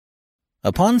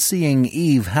Upon seeing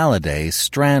Eve Halliday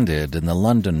stranded in the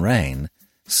London rain,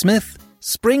 Psmith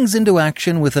springs into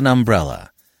action with an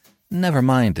umbrella, never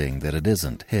minding that it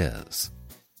isn't his.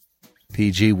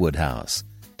 P.G. Wodehouse,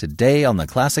 today on the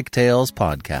Classic Tales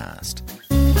podcast.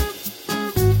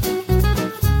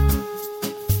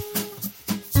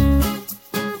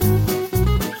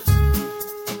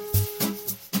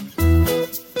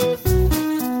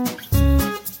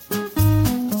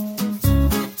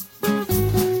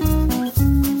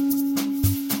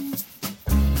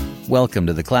 Welcome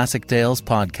to the Classic Tales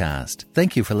podcast.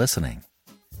 Thank you for listening.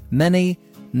 Many,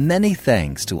 many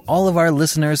thanks to all of our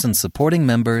listeners and supporting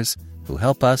members who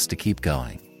help us to keep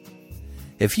going.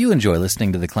 If you enjoy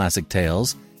listening to the Classic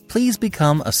Tales, please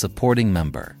become a supporting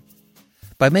member.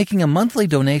 By making a monthly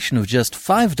donation of just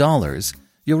 $5,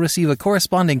 you'll receive a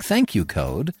corresponding thank you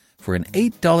code for an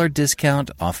 $8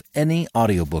 discount off any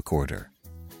audiobook order.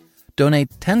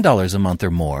 Donate $10 a month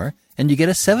or more, and you get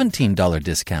a $17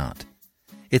 discount.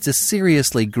 It's a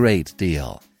seriously great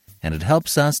deal, and it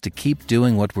helps us to keep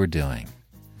doing what we're doing.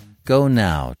 Go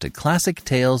now to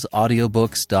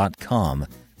ClassicTalesAudiobooks.com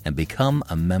and become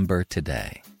a member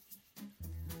today.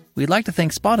 We'd like to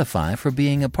thank Spotify for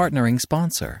being a partnering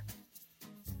sponsor.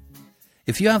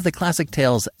 If you have the Classic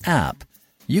Tales app,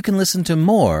 you can listen to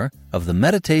more of the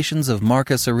Meditations of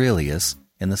Marcus Aurelius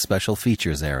in the Special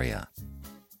Features area.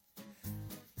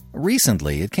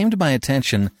 Recently, it came to my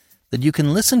attention that you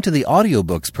can listen to the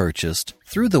audiobooks purchased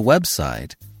through the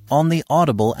website on the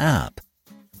Audible app.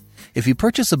 If you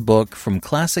purchase a book from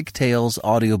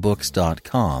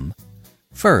ClassicTalesAudiobooks.com,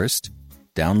 first,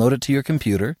 download it to your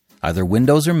computer, either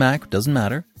Windows or Mac, doesn't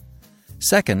matter.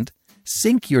 Second,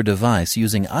 sync your device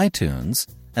using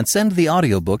iTunes and send the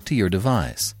audiobook to your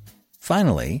device.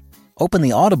 Finally, open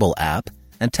the Audible app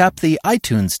and tap the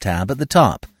iTunes tab at the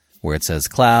top, where it says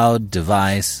Cloud,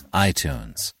 Device,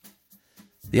 iTunes.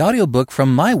 The audiobook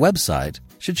from my website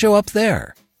should show up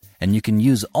there, and you can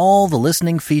use all the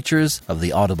listening features of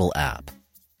the Audible app.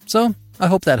 So, I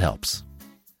hope that helps.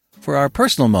 For our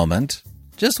personal moment,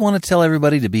 just want to tell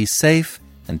everybody to be safe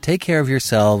and take care of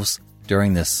yourselves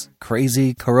during this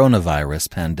crazy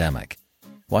coronavirus pandemic.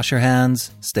 Wash your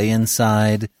hands, stay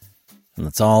inside, and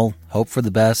let's all hope for the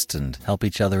best and help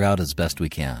each other out as best we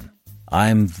can.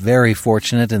 I'm very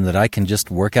fortunate in that I can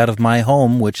just work out of my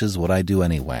home, which is what I do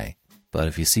anyway. But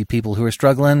if you see people who are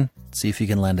struggling, see if you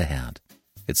can lend a hand.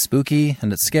 It's spooky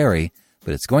and it's scary,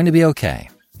 but it's going to be okay.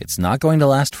 It's not going to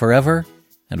last forever,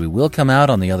 and we will come out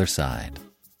on the other side.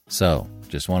 So,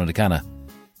 just wanted to kind of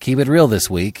keep it real this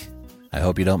week. I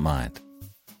hope you don't mind.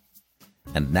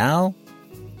 And now,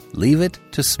 Leave It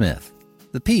to Psmith.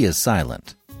 The P is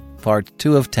silent. Part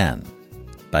 2 of 10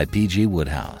 by P.G.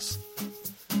 Wodehouse.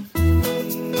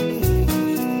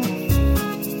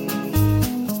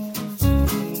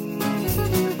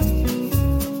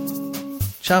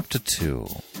 Chapter 2.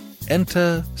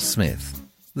 Enter Psmith.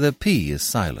 The P is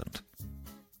silent.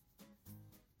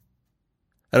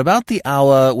 At about the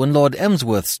hour when Lord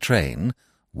Emsworth's train,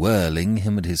 whirling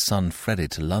him and his son Freddie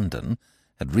to London,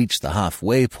 had reached the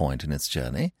halfway point in its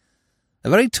journey, a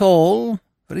very tall,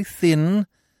 very thin,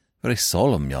 very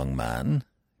solemn young man,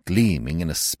 gleaming in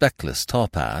a speckless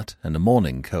top hat and a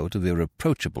morning coat of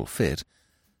irreproachable fit,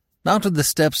 mounted the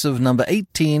steps of number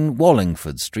 18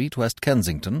 Wallingford Street, West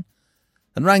Kensington,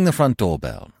 and rang the front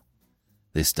doorbell.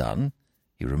 This done,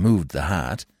 he removed the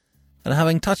hat, and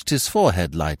having touched his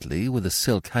forehead lightly with a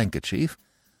silk handkerchief,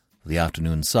 for the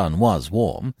afternoon sun was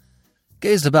warm,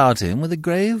 gazed about him with a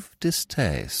grave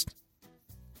distaste.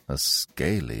 "A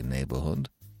scaly neighbourhood,"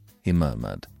 he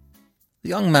murmured. The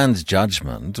young man's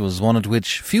judgment was one at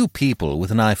which few people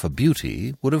with an eye for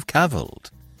beauty would have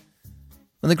cavilled.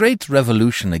 When the great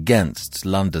revolution against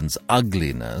London's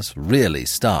ugliness really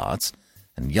starts,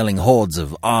 and yelling hordes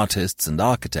of artists and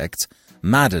architects,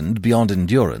 maddened beyond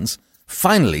endurance,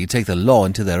 finally take the law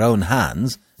into their own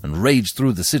hands and rage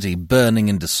through the city, burning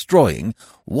and destroying,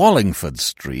 Wallingford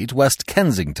Street, West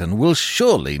Kensington, will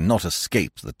surely not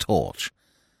escape the torch.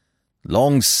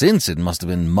 Long since it must have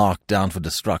been marked down for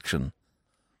destruction.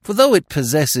 For though it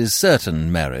possesses certain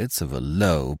merits of a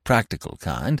low, practical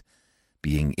kind,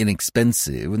 being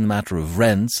inexpensive in the matter of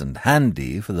rents and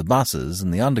handy for the buses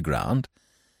and the underground,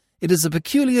 it is a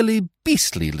peculiarly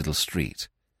beastly little street.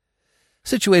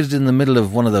 Situated in the middle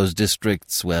of one of those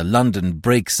districts where London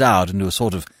breaks out into a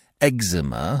sort of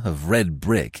eczema of red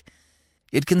brick,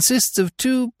 it consists of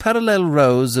 2 parallel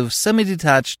rows of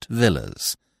semi-detached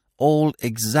villas, all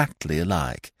exactly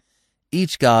alike,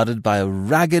 each guarded by a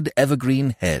ragged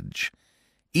evergreen hedge,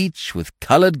 each with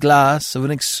coloured glass of an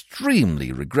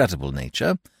extremely regrettable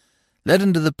nature, let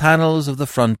into the panels of the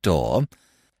front door,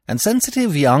 and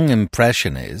sensitive young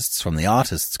impressionists from the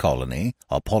artists' colony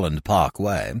or Holland Park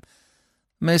Way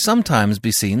may sometimes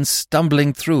be seen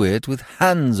stumbling through it with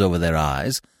hands over their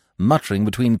eyes, muttering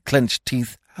between clenched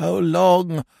teeth, "How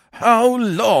long? How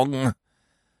long?"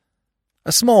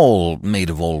 A small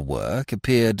maid-of-all-work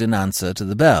appeared in answer to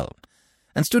the bell,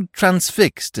 and stood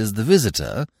transfixed as the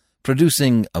visitor,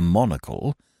 producing a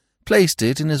monocle, placed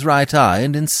it in his right eye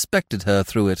and inspected her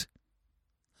through it.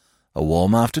 "A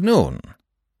warm afternoon,"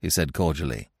 he said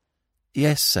cordially.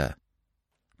 "Yes, sir."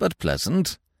 "But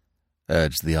pleasant,"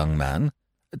 urged the young man.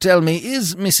 "Tell me,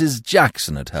 is Mrs.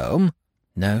 Jackson at home?"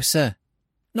 "No, sir."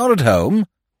 "Not at home?"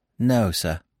 "No,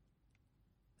 sir."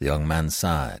 The young man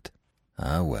sighed.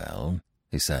 "Ah, well,"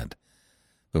 he said,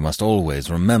 "we must always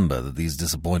remember that these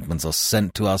disappointments are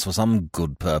sent to us for some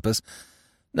good purpose.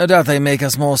 No doubt they make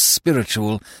us more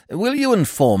spiritual. Will you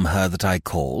inform her that I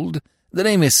called? The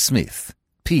name is Smith.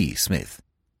 P. Smith."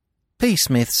 "P.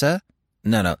 Smith, sir?"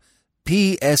 No,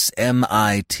 P-S-M-I-T-H.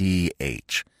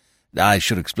 I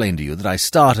should explain to you that I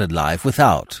started life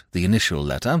without the initial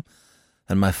letter,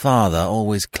 and my father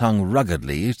always clung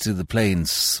ruggedly to the plain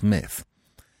Smith.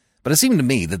 But it seemed to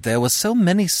me that there were so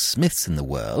many Smiths in the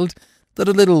world that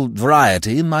a little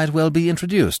variety might well be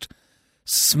introduced.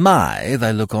 Smythe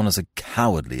I look on as a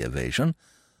cowardly evasion,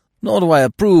 nor do I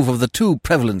approve of the too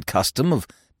prevalent custom of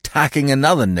tacking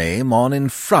another name on in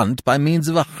front by means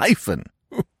of a hyphen.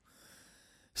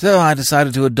 So I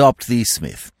decided to adopt the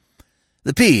Smith.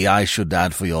 The P, I should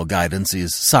add for your guidance,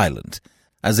 is silent,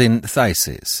 as in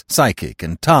Thysis, Psychic,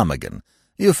 and Ptarmigan.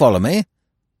 You follow me?"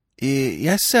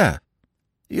 "Yes, sir."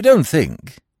 "You don't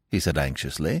think," he said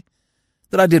anxiously,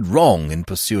 "that I did wrong in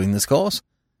pursuing this course?"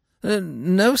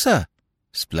 "No, sir."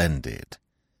 "Splendid,"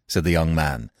 said the young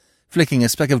man, flicking a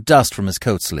speck of dust from his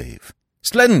coat sleeve.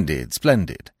 "Splendid,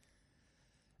 splendid."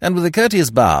 And with a courteous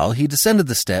bow he descended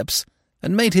the steps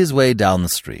and made his way down the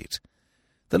street.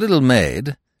 The little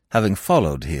maid, having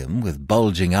followed him with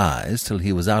bulging eyes till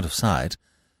he was out of sight,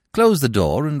 closed the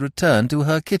door and returned to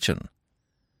her kitchen.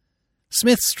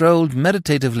 Smith strolled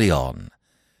meditatively on.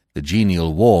 The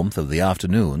genial warmth of the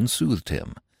afternoon soothed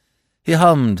him. He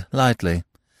hummed lightly,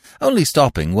 only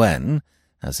stopping when,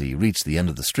 as he reached the end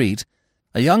of the street,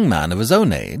 a young man of his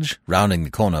own age, rounding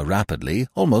the corner rapidly,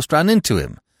 almost ran into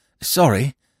him.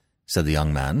 "Sorry," said the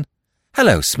young man.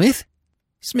 "Hello, Smith."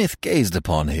 Smith gazed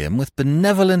upon him with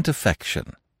benevolent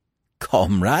affection.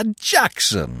 "Comrade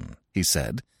Jackson," he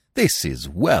said, "this is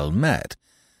well met.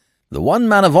 The one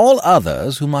man of all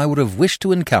others whom I would have wished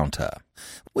to encounter.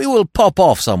 We will pop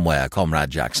off somewhere,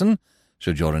 Comrade Jackson,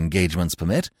 should your engagements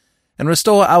permit, and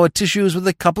restore our tissues with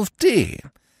a cup of tea.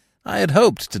 I had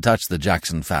hoped to touch the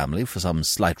Jackson family for some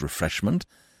slight refreshment,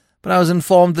 but I was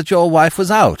informed that your wife was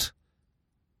out."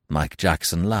 Mike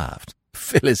Jackson laughed.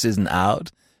 "Phyllis isn't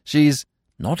out. She's—"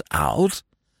 "Not out?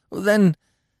 Then,"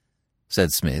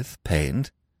 said Smith,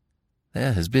 pained,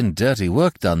 "there has been dirty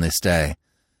work done this day,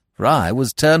 for I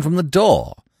was turned from the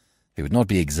door. It would not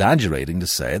be exaggerating to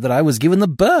say that I was given the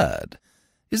bird.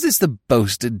 Is this the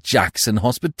boasted Jackson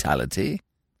hospitality?"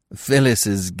 "Phyllis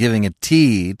is giving a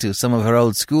tea to some of her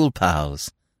old school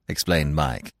pals," explained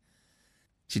Mike.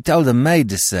 "She told the maid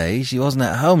to say she wasn't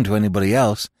at home to anybody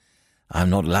else. I'm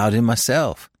not allowed in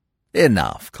myself."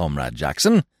 "Enough, Comrade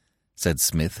Jackson," said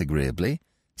Smith agreeably.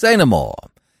 "Say no more.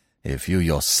 If you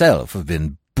yourself have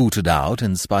been booted out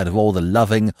in spite of all the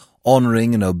loving,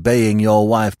 honouring, and obeying your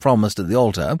wife promised at the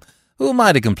altar, who am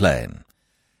I to complain?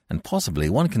 And possibly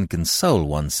one can console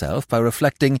oneself by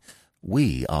reflecting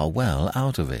we are well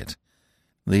out of it.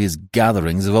 These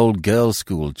gatherings of old girls'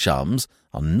 school chums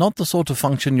are not the sort of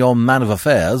function your man of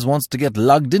affairs wants to get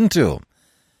lugged into.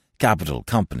 Capital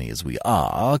company as we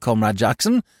are, Comrade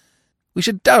Jackson, we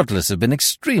should doubtless have been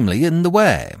extremely in the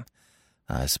way.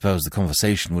 I suppose the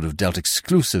conversation would have dealt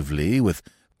exclusively with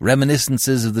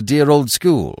reminiscences of the dear old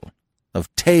school,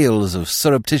 of tales of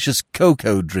surreptitious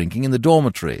cocoa drinking in the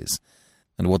dormitories,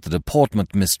 and what the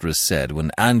deportment mistress said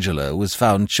when Angela was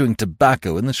found chewing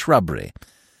tobacco in the shrubbery.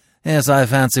 Yes, I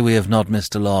fancy we have not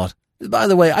missed a lot. By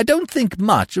the way, I don't think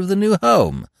much of the new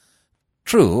home.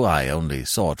 True, I only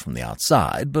saw it from the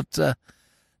outside, but,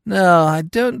 no, I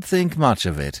don't think much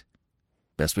of it.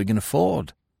 Best we can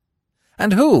afford.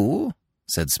 And who,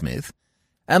 said Smith,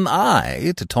 am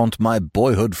I to taunt my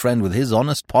boyhood friend with his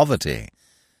honest poverty,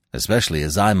 especially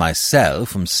as I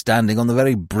myself am standing on the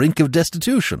very brink of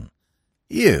destitution?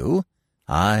 You,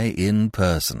 I in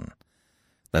person.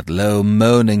 That low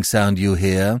moaning sound you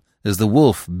hear is the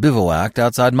wolf bivouacked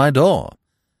outside my door.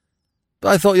 But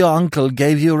I thought your uncle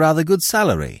gave you a rather good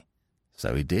salary.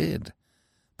 So he did.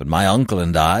 But my uncle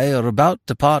and I are about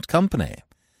to part company.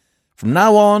 From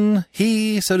now on,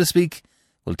 he, so to speak,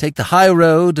 will will take the high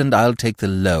road and I'll take the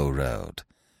low road.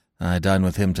 I dine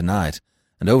with him tonight,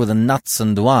 and over the nuts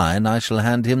and wine I shall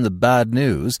hand him the bad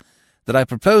news that I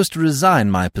propose to resign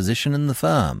my position in the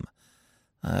firm.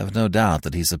 I have no doubt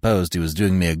that he supposed he was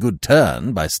doing me a good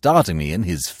turn by starting me in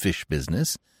his fish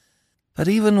business, but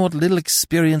even what little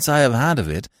experience I have had of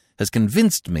it has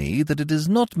convinced me that it is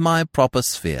not my proper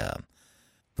sphere.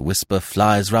 The whisper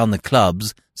flies round the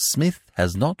clubs, Smith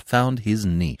has not found his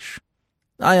niche.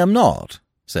 I am not,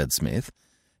 said Smith,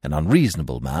 an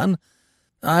unreasonable man.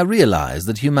 I realize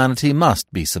that humanity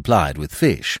must be supplied with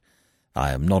fish.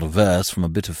 I am not averse from a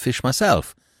bit of fish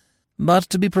myself. But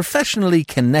to be professionally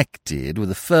connected with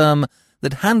a firm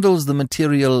that handles the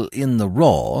material in the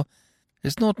raw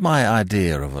is not my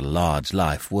idea of a large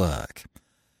life work.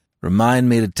 Remind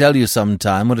me to tell you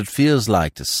sometime what it feels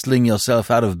like to sling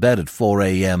yourself out of bed at 4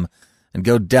 a.m. and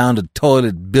go down to toil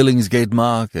at Billingsgate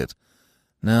Market.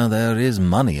 Now, there is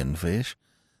money in fish.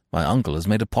 My uncle has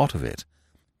made a pot of it.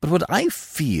 But what I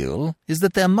feel is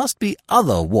that there must be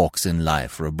other walks in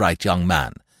life for a bright young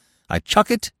man. I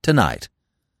chuck it tonight.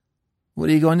 What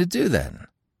are you going to do, then?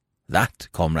 That,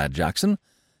 Comrade Jackson,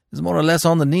 is more or less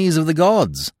on the knees of the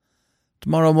gods.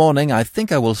 Tomorrow morning I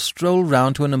think I will stroll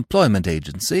round to an employment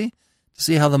agency to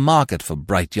see how the market for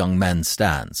bright young men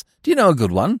stands. Do you know a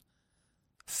good one?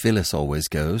 Phyllis always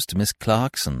goes to Miss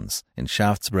Clarkson's in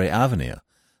Shaftesbury Avenue.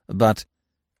 But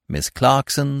Miss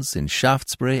Clarkson's in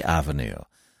Shaftesbury Avenue.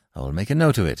 I will make a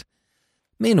note of it.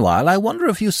 Meanwhile, I wonder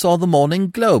if you saw the Morning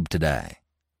Globe today.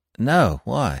 No,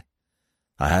 why?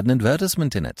 I had an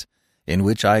advertisement in it, in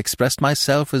which I expressed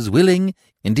myself as willing,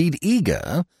 indeed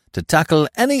eager, to tackle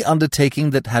any undertaking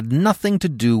that had nothing to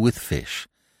do with fish.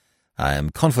 I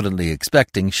am confidently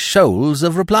expecting shoals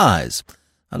of replies.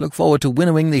 I look forward to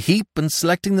winnowing the heap and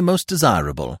selecting the most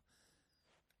desirable.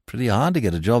 Pretty hard to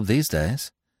get a job these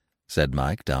days, said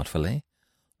Mike doubtfully.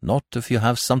 Not if you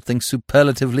have something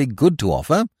superlatively good to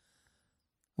offer.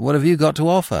 What have you got to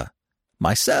offer?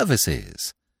 My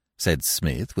services, said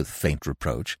Smith with faint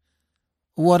reproach.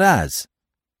 What as?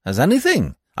 As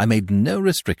anything. I made no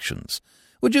restrictions.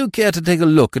 Would you care to take a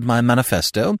look at my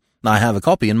manifesto? I have a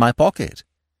copy in my pocket.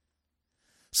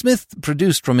 Smith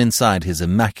produced from inside his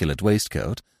immaculate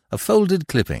waistcoat a folded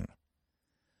clipping.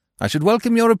 I should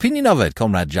welcome your opinion of it,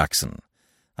 Comrade Jackson.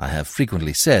 I have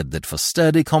frequently said that for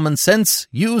sturdy common sense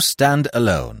you stand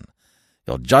alone.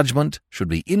 Your judgment should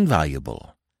be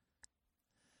invaluable.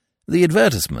 The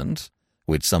advertisement,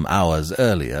 which some hours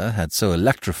earlier had so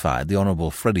electrified the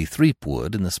Honourable Freddie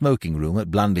Threepwood in the smoking room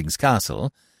at Blandings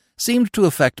Castle, seemed to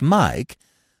affect Mike,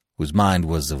 whose mind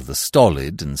was of the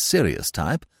stolid and serious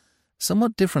type,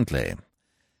 somewhat differently.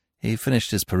 He finished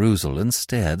his perusal and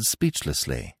stared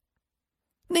speechlessly.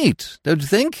 "Neat, don't you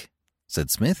think?"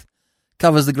 said Smith.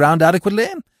 "Covers the ground adequately?"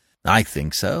 I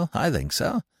think so.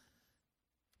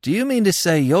 "Do you mean to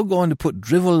say you're going to put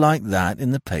drivel like that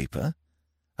in the paper?"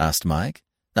 asked Mike.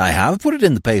 "I have put it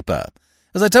in the paper.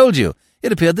 As I told you,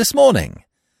 it appeared this morning.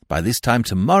 By this time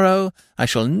tomorrow I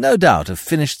shall no doubt have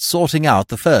finished sorting out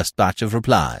the first batch of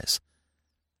replies."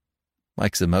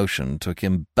 Mike's emotion took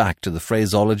him back to the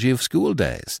phraseology of school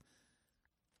days.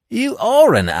 "You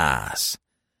are an ass."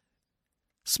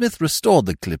 Smith restored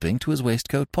the clipping to his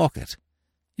waistcoat pocket.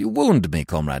 "You wound me,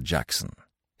 Comrade Jackson,"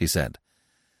 he said.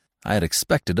 "I had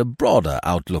expected a broader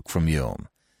outlook from you.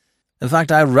 In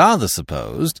fact, I rather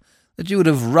supposed that you would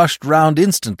have rushed round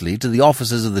instantly to the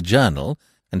offices of the Journal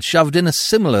and shoved in a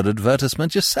similar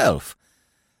advertisement yourself.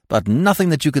 But nothing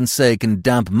that you can say can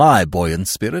damp my buoyant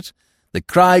spirit. The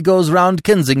cry goes round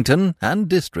Kensington and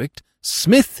district,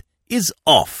 'Smith is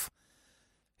off!'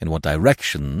 In what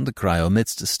direction the cry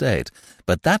omits to state,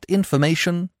 but that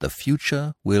information the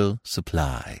future will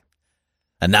supply.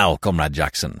 And now, Comrade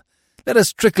Jackson, let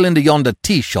us trickle into yonder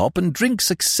tea-shop and drink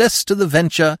success to the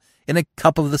venture in a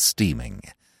cup of the steaming.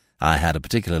 I had a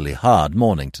particularly hard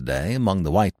morning today among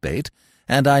the whitebait,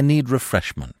 and I need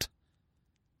refreshment."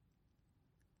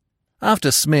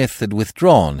 After Smith had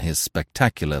withdrawn his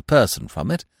spectacular person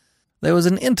from it, there was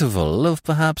an interval of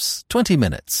perhaps 20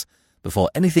 minutes before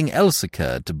anything else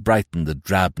occurred to brighten the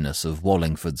drabness of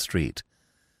Wallingford Street.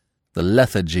 The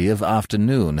lethargy of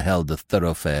afternoon held the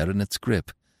thoroughfare in its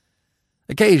grip.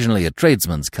 Occasionally a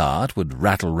tradesman's cart would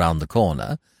rattle round the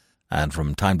corner, and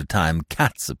from time to time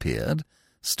cats appeared,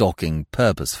 stalking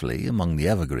purposefully among the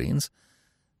evergreens.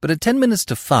 But at 10 minutes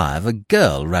to 5 a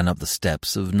girl ran up the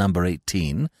steps of number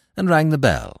 18 and rang the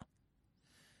bell.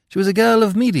 She was a girl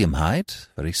of medium height,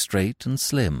 very straight and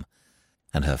slim,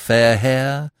 and her fair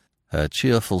hair, her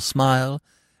cheerful smile,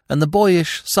 and the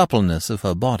boyish suppleness of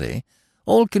her body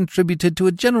all contributed to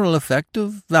a general effect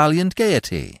of valiant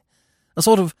gaiety, a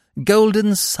sort of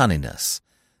golden sunniness,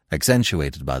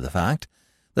 accentuated by the fact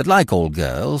that, like all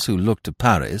girls who looked to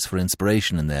Paris for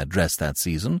inspiration in their dress that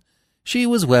season, she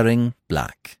was wearing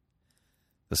black.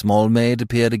 The small maid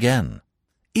appeared again.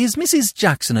 "Is Mrs.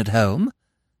 Jackson at home?"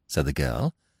 said the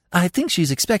girl. "I think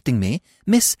she's expecting me.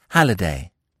 Miss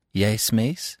Halliday." "Yes,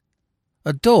 miss."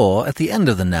 A door at the end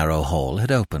of the narrow hall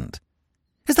had opened.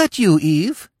 "Is that you,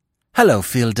 Eve? Hello,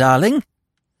 Phil, darling."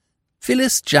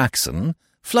 Phyllis Jackson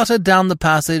fluttered down the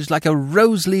passage like a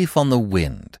rose-leaf on the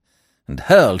wind, and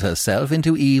hurled herself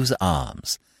into Eve's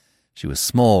arms. She was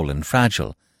small and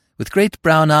fragile, with great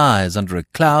brown eyes under a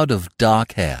cloud of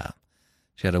dark hair.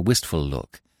 She had a wistful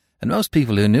look, and most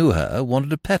people who knew her wanted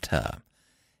to pet her.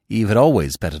 Eve had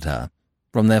always petted her,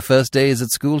 from their first days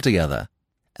at school together.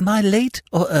 "Am I late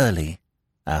or early?"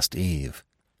 asked Eve.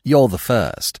 "You're the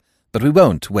first, but we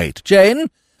won't wait. Jane,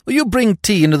 will you bring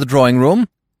tea into the drawing-room?"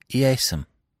 "Yes'm."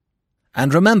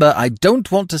 "And remember, I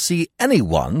don't want to see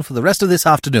anyone for the rest of this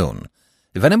afternoon.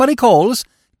 If anybody calls,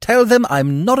 tell them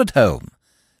I'm not at home.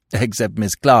 Except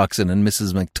Miss Clarkson and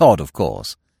Mrs. McTodd, of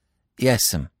course."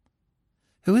 "Yes'm."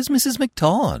 "Who is Mrs.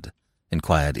 McTodd?"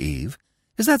 inquired Eve.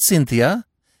 "Is that Cynthia?"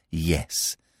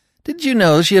 "Yes. Did you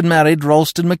know she had married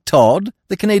Ralston McTodd,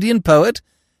 the Canadian poet?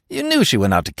 You knew she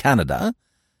went out to Canada."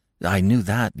 "I knew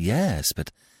that, yes,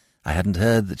 but I hadn't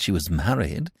heard that she was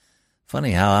married.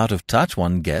 Funny how out of touch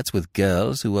one gets with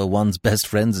girls who were one's best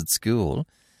friends at school.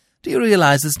 Do you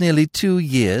realize it's nearly 2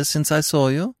 years since I saw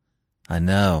you?" "I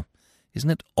know. Isn't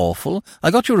it awful?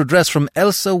 I got your address from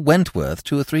Elsa Wentworth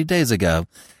 2 or 3 days ago,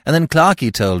 and then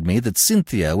Clarky told me that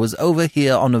Cynthia was over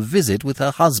here on a visit with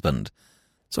her husband.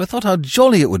 So I thought how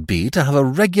jolly it would be to have a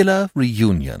regular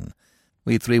reunion.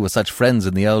 We 3 were such friends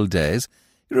in the old days.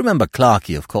 You remember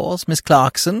Clarky, of course, Miss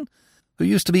Clarkson, who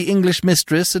used to be English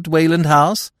mistress at Wayland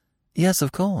House?" "Yes,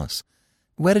 of course.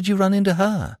 Where did you run into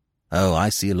her?" "Oh, I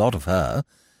see a lot of her.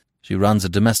 She runs a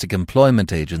domestic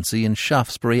employment agency in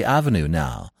Shaftesbury Avenue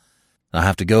now. I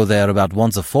have to go there about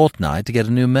once a fortnight to get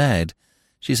a new maid.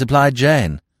 She supplied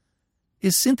Jane."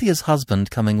 "Is Cynthia's husband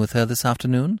coming with her this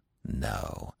afternoon?"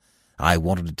 "No. I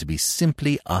wanted it to be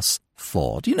simply us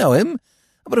 4. Do you know him?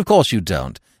 But of course you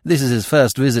don't. This is his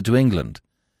first visit to England."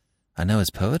 "I know his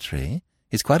poetry.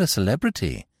 He's quite a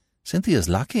celebrity. Cynthia's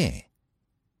lucky."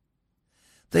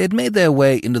 They had made their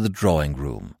way into the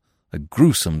drawing-room, a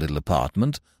gruesome little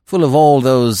apartment, full of all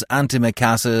those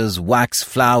antimacassars, wax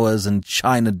flowers, and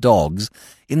china dogs,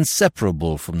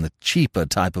 inseparable from the cheaper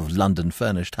type of London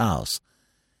furnished house.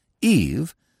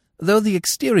 Eve, though the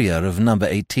exterior of number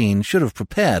 18 should have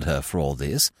prepared her for all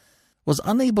this, was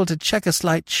unable to check a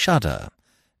slight shudder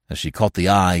as she caught the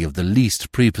eye of the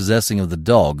least prepossessing of the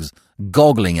dogs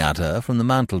goggling at her from the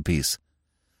mantelpiece.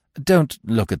 "Don't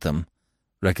look at them,"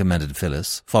 recommended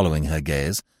Phyllis, following her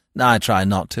gaze. "I try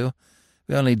not to.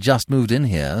 We only just moved in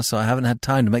here, so I haven't had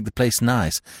time to make the place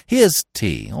nice. Here's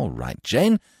tea. All right,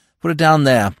 Jane. Put it down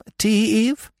there. Tea,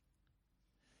 Eve?"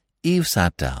 Eve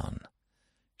sat down.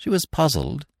 She was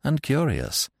puzzled and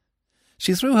curious.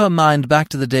 She threw her mind back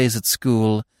to the days at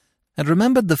school and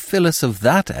remembered the Phyllis of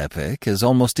that epoch as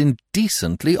almost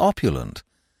indecently opulent.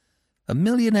 A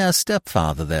millionaire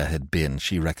stepfather there had been,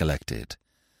 she recollected.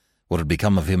 What had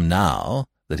become of him now,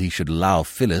 that he should allow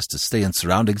Phyllis to stay in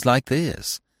surroundings like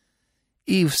this?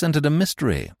 Eve scented a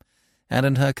mystery, and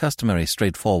in her customary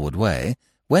straightforward way,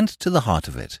 went to the heart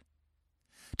of it.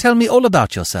 "Tell me all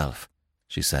about yourself,"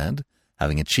 she said,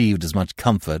 having achieved as much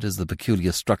comfort as the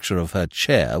peculiar structure of her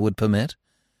chair would permit.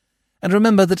 "And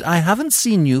remember that I haven't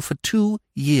seen you for 2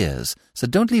 years, so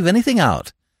don't leave anything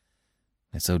out."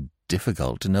 It's so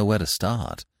difficult to know where to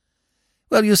start.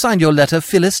 "Well, you signed your letter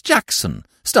Phyllis Jackson.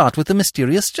 Start with the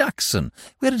mysterious Jackson.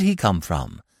 Where did he come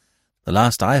from? The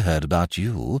last I heard about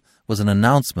you was an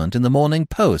announcement in the Morning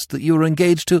Post that you were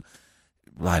engaged to—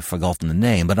 I've forgotten the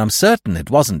name, but I'm certain it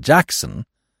wasn't Jackson."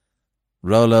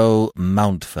 "Rollo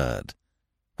Mountford."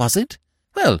 "Was it?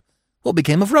 Well, what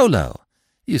became of Rollo?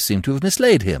 You seem to have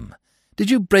mislaid him.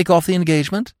 Did you break off the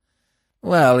engagement?"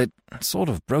 "Well, it sort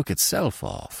of broke itself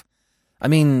off. I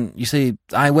mean, you see,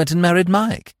 I went and married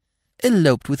Mike."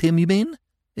 "Eloped with him, you mean?"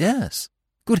 "Yes."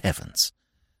 "Good heavens.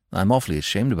 I'm awfully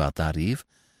ashamed about that, Eve.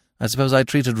 I suppose I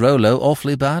treated Rollo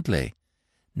awfully badly."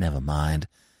 "Never mind.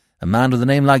 A man with a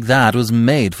name like that was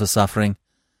made for suffering.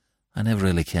 I never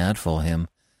really cared for him.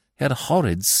 He had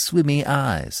horrid, swimmy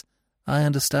eyes. I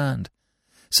understand.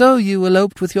 So you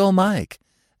eloped with your Mike.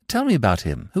 Tell me about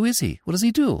him. Who is he? What does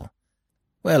he do?"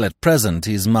 "Well, at present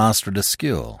he's master at a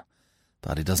school,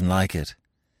 but he doesn't like it.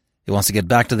 He wants to get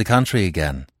back to the country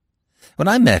again. When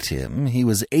I met him, he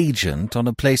was agent on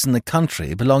a place in the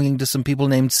country belonging to some people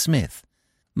named Psmith.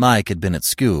 Mike had been at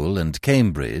school and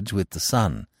Cambridge with the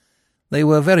son. They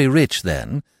were very rich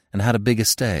then, and had a big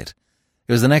estate.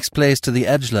 It was the next place to the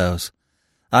Edgelows.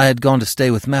 I had gone to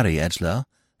stay with Mary Edgelow.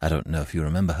 I don't know if you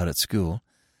remember her at school.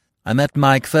 I met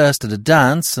Mike first at a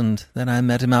dance, and then I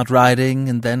met him out riding,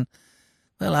 and then,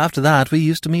 well, after that we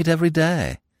used to meet every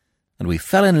day. And we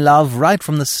fell in love right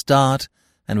from the start,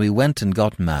 and we went and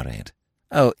got married.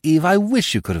 Oh, Eve, I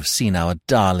wish you could have seen our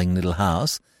darling little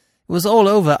house. It was all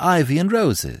over ivy and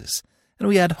roses, and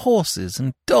we had horses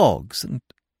and dogs and—"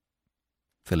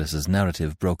 Phyllis's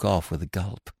narrative broke off with a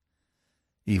gulp.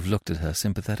 Eve looked at her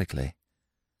sympathetically.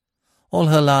 All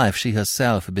her life she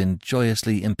herself had been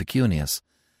joyously impecunious,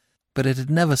 but it had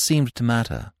never seemed to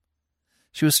matter.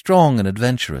 She was strong and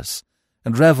adventurous,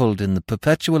 and revelled in the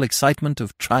perpetual excitement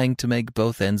of trying to make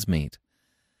both ends meet.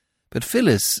 But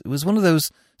Phyllis was one of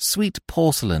those sweet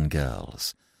porcelain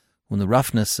girls, whom the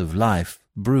roughness of life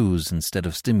bruised instead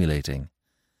of stimulating.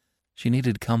 She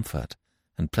needed comfort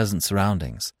and pleasant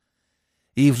surroundings.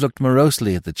 Eve looked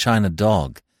morosely at the china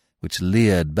dog, which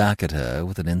leered back at her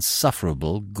with an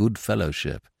insufferable good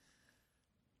fellowship.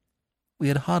 "We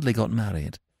had hardly got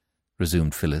married,"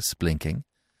 resumed Phyllis, blinking,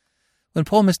 "when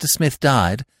poor Mr. Psmith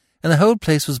died, and the whole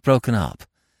place was broken up.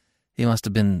 He must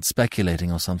have been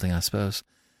speculating or something, I suppose,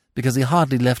 because he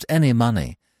hardly left any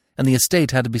money, and the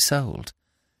estate had to be sold.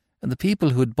 And the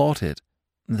people who had bought it,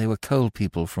 they were coal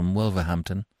people from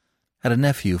Wolverhampton, had a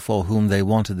nephew for whom they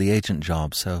wanted the agent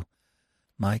job, so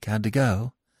Mike had to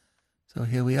go. So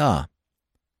here we are."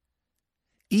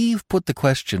 Eve put the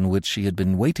question which she had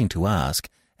been waiting to ask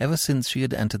ever since she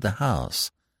had entered the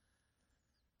house.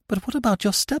 "But what about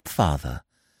your stepfather?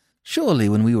 Surely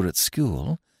when we were at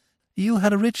school, you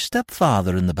had a rich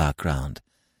stepfather in the background.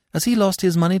 Has he lost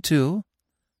his money too?"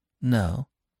 "No."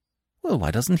 "Well,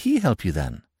 why doesn't he help you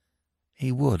then?"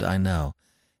 "He would, I know,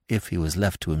 if he was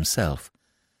left to himself.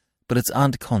 But it's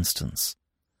Aunt Constance."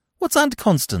 "What's Aunt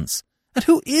Constance? And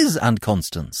who is Aunt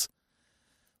Constance?"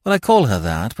 "Well, I call her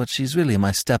that, but she's really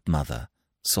my stepmother,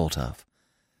 sort of.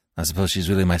 I suppose she's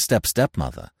really my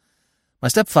stepmother. My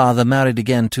stepfather married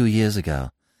again 2 years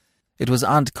ago. It was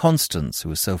Aunt Constance who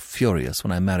was so furious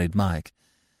when I married Mike.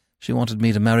 She wanted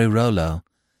me to marry Rollo.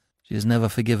 She has never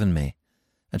forgiven me,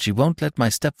 and she won't let my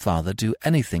stepfather do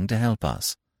anything to help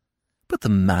us." "But the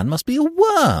man must be a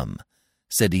worm,"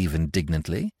 said Eve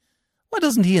indignantly. "Why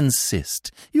doesn't he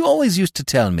insist? You always used to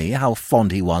tell me how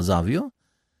fond he was of you."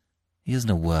 "He isn't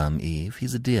a worm, Eve.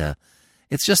 He's a dear.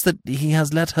 It's just that he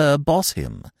has let her boss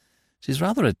him. She's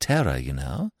rather a terror, you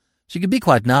know. She can be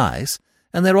quite nice,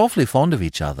 and they're awfully fond of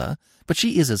each other, but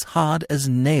she is as hard as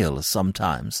nails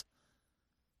sometimes."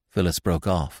 Phyllis broke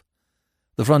off.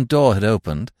 The front door had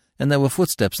opened, and there were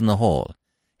footsteps in the hall.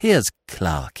 "Here's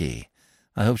Clarky.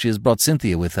 I hope she has brought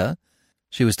Cynthia with her.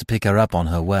 She was to pick her up on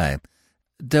her way.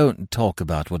 Don't talk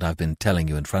about what I've been telling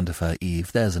you in front of her,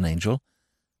 Eve, there's an angel."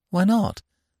 "Why not?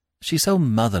 She's so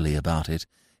motherly about it.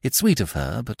 It's sweet of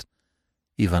her, but—"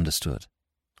 Eve understood.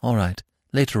 "All right,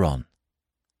 later on."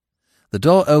 The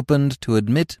door opened to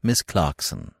admit Miss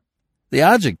Clarkson. The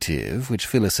adjective which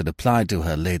Phyllis had applied to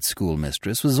her late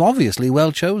schoolmistress was obviously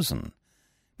well chosen.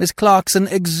 Miss Clarkson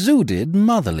exuded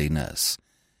motherliness.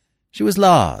 She was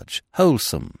large,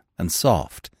 wholesome, and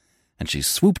soft, and she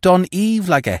swooped on Eve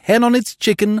like a hen on its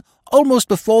chicken almost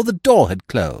before the door had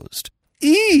closed.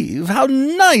 "Eve, how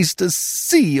nice to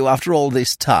see you after all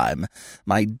this time.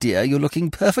 My dear, you're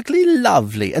looking perfectly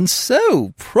lovely, and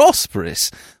so prosperous.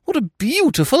 What a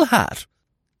beautiful hat."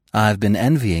 "I've been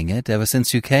envying it ever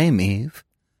since you came, Eve,"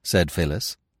 said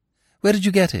Phyllis. "Where did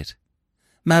you get it?"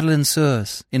 "Madeleine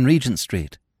Sears, in Regent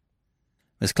Street."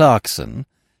 Miss Clarkson,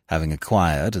 having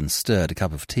acquired and stirred a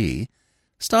cup of tea,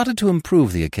 started to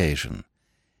improve the occasion.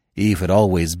 Eve had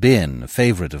always been a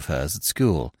favourite of hers at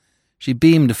school. She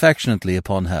beamed affectionately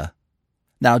upon her.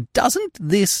 "Now, doesn't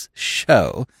this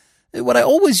show what I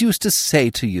always used to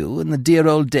say to you in the dear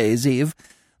old days, Eve,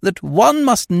 that one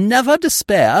must never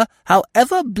despair,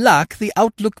 however black the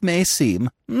outlook may seem?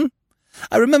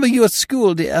 I remember you at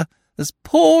school, dear, as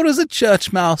poor as a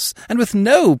church mouse, and with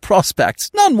no prospects,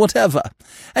 none whatever.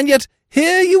 And yet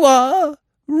here you are,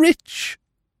 rich."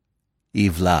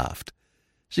 Eve laughed.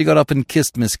 She got up and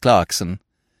kissed Miss Clarkson.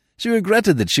 She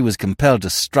regretted that she was compelled to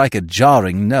strike a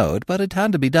jarring note, but it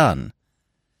had to be done.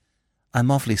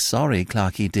 "I'm awfully sorry,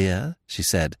 Clarky dear," she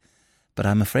said, "but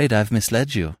I'm afraid I've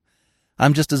misled you.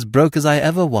 I'm just as broke as I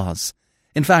ever was.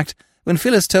 In fact, when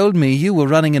Phyllis told me you were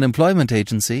running an employment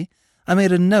agency, I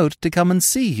made a note to come and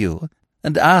see you,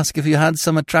 and ask if you had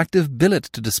some attractive billet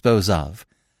to dispose of.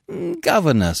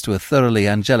 Governess to a thoroughly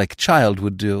angelic child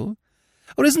would do.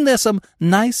 Or isn't there some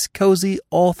nice, cosy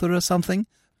author or something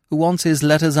who wants his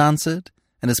letters answered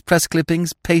and his press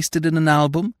clippings pasted in an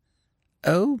album?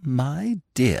 Oh, my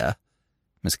dear,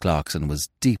 Miss Clarkson was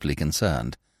deeply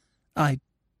concerned. "I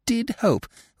did hope.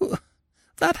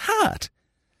 That hat!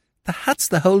 The hat's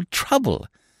the whole trouble.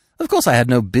 Of course I had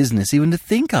no business even to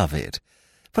think of it,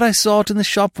 but I saw it in the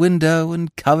shop window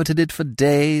and coveted it for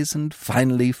days and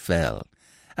finally fell.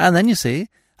 And then, you see,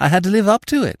 I had to live up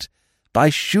to it. Buy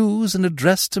shoes and a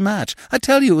dress to match. I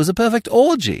tell you, it was a perfect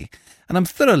orgy, and I'm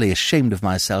thoroughly ashamed of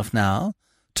myself now.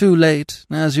 Too late,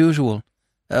 as usual.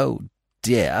 Oh,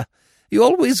 dear, you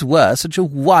always were such a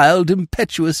wild,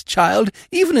 impetuous child,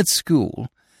 even at school.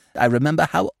 I remember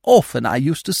how often I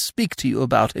used to speak to you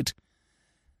about it.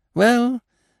 Well,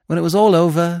 when it was all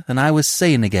over and I was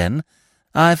sane again,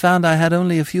 I found I had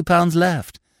only a few pounds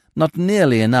left, not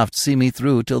nearly enough to see me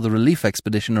through till the relief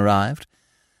expedition arrived.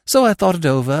 So I thought it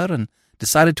over and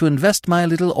decided to invest my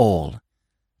little all.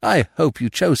 I hope you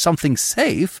chose something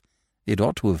safe. It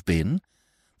ought to have been.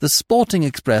 The Sporting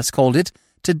Express called it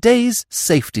Today's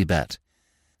Safety Bet.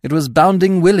 It was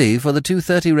Bounding Willie for the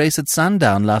 2:30 race at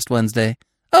Sandown last Wednesday.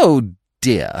 Oh,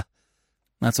 dear!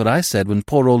 That's what I said when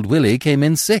poor old Willie came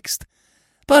in 6th.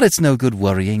 But it's no good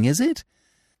worrying, is it?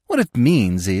 What it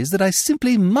means is that I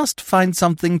simply must find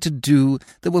something to do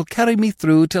that will carry me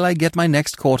through till I get my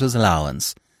next quarter's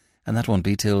allowance. And that won't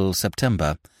be till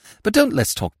September. But don't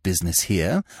let's talk business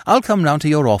here. I'll come round to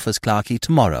your office, Clarky,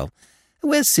 tomorrow.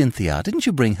 Where's Cynthia? Didn't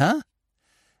you bring her?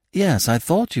 Yes, I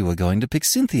thought you were going to pick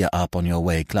Cynthia up on your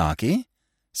way, Clarky,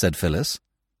 said Phyllis.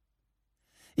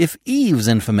 If Eve's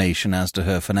information as to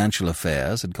her financial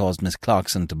affairs had caused Miss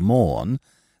Clarkson to mourn,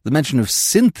 the mention of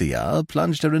Cynthia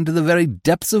plunged her into the very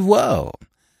depths of woe.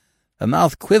 Her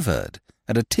mouth quivered,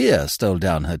 and a tear stole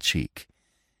down her cheek.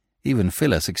 Even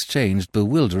Phyllis exchanged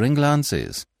bewildering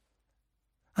glances.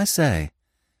 "I say,"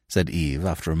 said Eve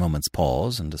after a moment's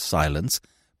pause and a silence,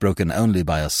 broken only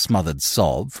by a smothered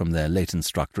sob from their late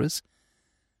instructress,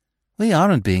 "we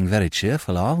aren't being very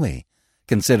cheerful, are we,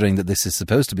 considering that this is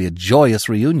supposed to be a joyous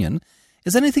reunion?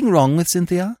 Is anything wrong with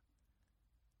Cynthia?"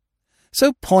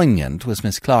 So poignant was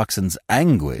Miss Clarkson's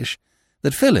anguish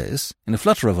that Phyllis, in a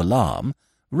flutter of alarm,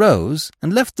 rose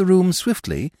and left the room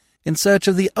swiftly in search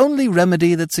of the only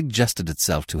remedy that suggested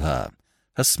itself to her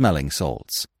smelling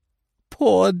salts.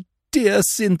 "Poor dear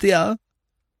Cynthia,"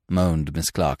 moaned Miss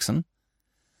Clarkson.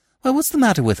 "Well, what's the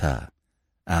matter with her?"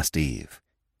 asked Eve.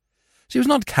 She was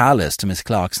not callous to Miss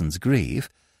Clarkson's grief,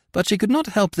 but she could not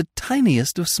help the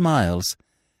tiniest of smiles.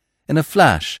 In a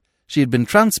flash she had been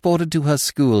transported to her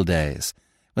school days,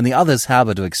 when the other's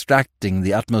habit of extracting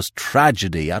the utmost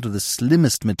tragedy out of the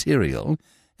slimmest material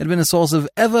had been a source of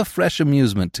ever-fresh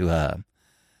amusement to her.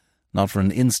 Not for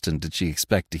an instant did she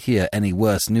expect to hear any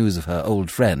worse news of her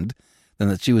old friend than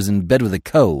that she was in bed with a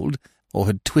cold or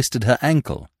had twisted her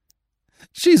ankle.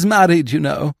 "She's married, you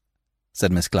know,"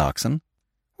 said Miss Clarkson.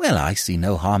 "Well, I see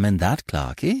no harm in that,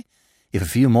 Clarky. If a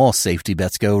few more safety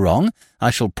bets go wrong, I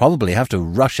shall probably have to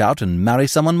rush out and marry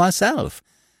someone myself.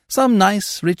 Some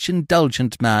nice, rich,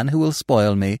 indulgent man who will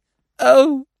spoil me."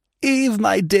 "Oh, Eve,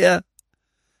 my dear,"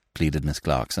 pleaded Miss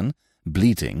Clarkson,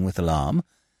 bleating with alarm,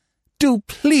 "do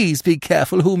please be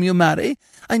careful whom you marry.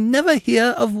 I never hear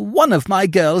of one of my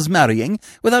girls marrying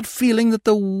without feeling that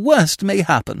the worst may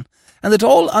happen, and that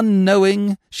all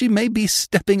unknowing she may be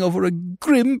stepping over a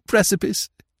grim precipice."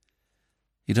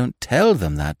 "You don't tell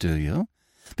them that, do you?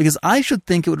 Because I should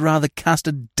think it would rather cast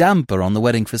a damper on the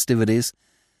wedding festivities.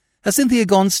 Has Cynthia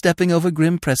gone stepping over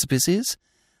grim precipices?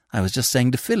 I was just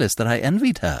saying to Phyllis that I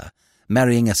envied her,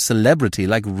 marrying a celebrity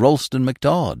like Ralston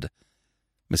MacDonald."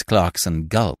 Miss Clarkson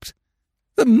gulped.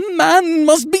 "The man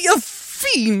must be a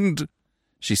fiend,"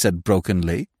 she said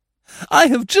brokenly. "I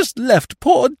have just left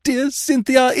poor dear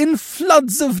Cynthia in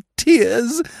floods of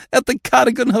tears at the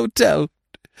Carrigan Hotel.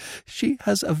 She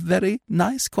has a very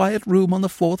nice quiet room on the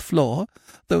 4th floor,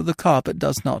 though the carpet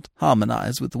does not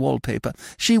harmonize with the wallpaper.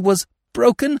 She was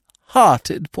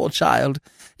broken-hearted, poor child.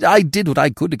 I did what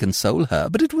I could to console her,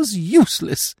 but it was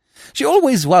useless. She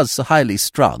always was so highly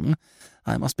strung.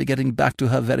 I must be getting back to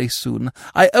her very soon.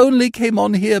 I only came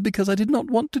on here because I did not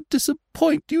want to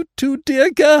disappoint you two dear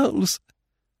girls."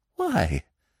 "Why?"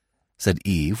 said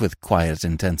Eve with quiet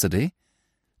intensity.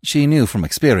 She knew from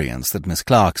experience that Miss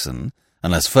Clarkson,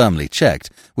 unless firmly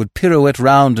checked, would pirouette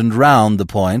round and round the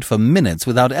point for minutes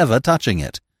without ever touching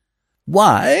it.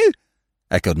 "Why?"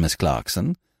 echoed Miss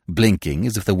Clarkson, blinking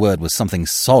as if the word was something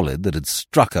solid that had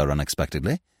struck her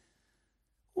unexpectedly.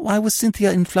 "Why was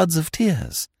Cynthia in floods of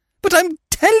tears?" "But I'm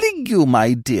telling you,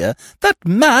 my dear, that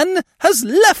man has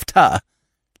left her."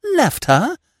 "Left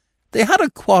her?" "They had a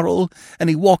quarrel, and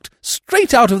he walked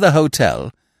straight out of the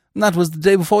hotel. That was the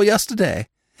day before yesterday,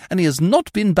 and he has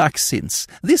not been back since.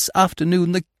 This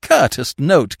afternoon the curtest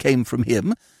note came from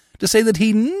him, to say that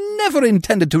he never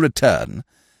intended to return.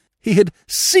 He had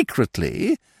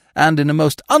secretly, and in a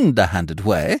most underhanded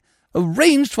way,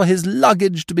 arranged for his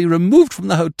luggage to be removed from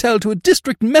the hotel to a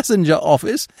district messenger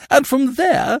office, and from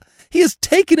there he has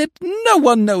taken it no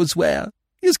one knows where.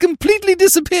 He has completely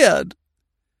disappeared."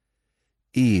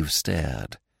 Eve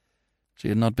stared. She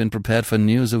had not been prepared for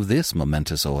news of this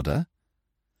momentous order.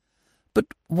 "But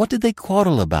what did they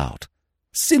quarrel about?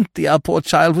 Cynthia, poor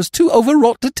child, was too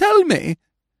overwrought to tell me."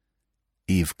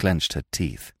 Eve clenched her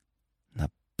teeth. "The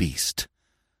beast!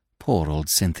 Poor old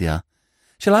Cynthia.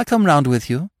 Shall I come round with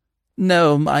you?"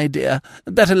 "No, my dear.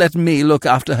 Better let me look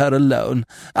after her alone.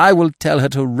 I will tell her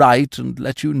to write and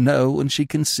let you know when she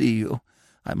can see you.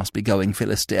 I must be going,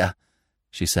 Phyllis, dear,"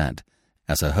 she said,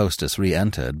 as her hostess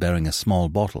re-entered bearing a small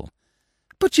bottle.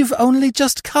 "But you've only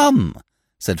just come,"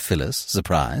 said Phyllis,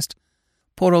 surprised.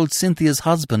 "Poor old Cynthia's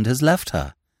husband has left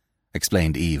her,"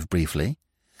 explained Eve briefly,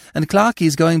 "and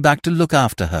Clarky's going back to look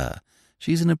after her.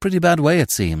 She's in a pretty bad way,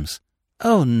 it seems."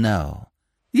 "Oh, no."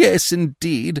 "Yes,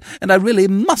 indeed, and I really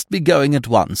must be going at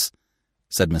once,"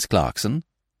 said Miss Clarkson.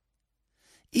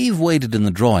 Eve waited in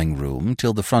the drawing-room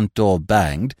till the front door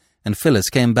banged and Phyllis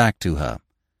came back to her.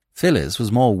 Phyllis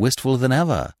was more wistful than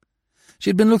ever. She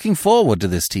had been looking forward to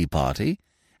this tea-party,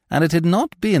 and it had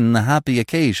not been the happy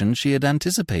occasion she had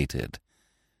anticipated.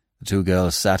 The two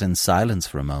girls sat in silence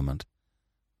for a moment.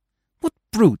 "What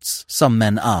brutes some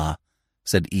men are,"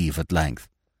 said Eve at length.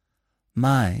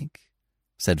 "Mike,"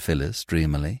 said Phyllis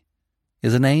dreamily,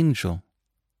 "is an angel."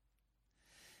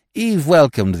 Eve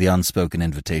welcomed the unspoken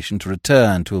invitation to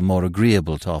return to a more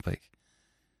agreeable topic.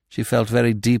 She felt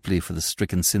very deeply for the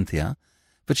stricken Cynthia,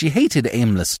 but she hated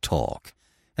aimless talk,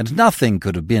 and nothing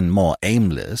could have been more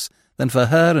aimless than for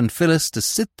her and Phyllis to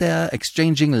sit there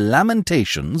exchanging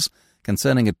lamentations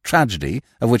concerning a tragedy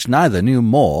of which neither knew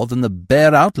more than the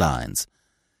bare outlines.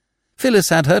 Phyllis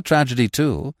had her tragedy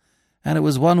too, and it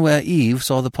was one where Eve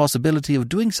saw the possibility of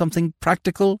doing something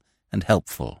practical and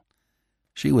helpful.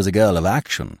 She was a girl of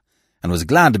action, and was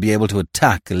glad to be able to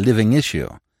attack a living issue.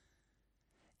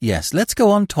 "Yes, let's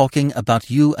go on talking about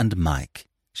you and Mike,"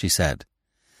 she said.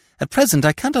 "At present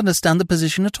I can't understand the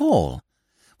position at all.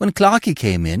 When Clarky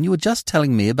came in, you were just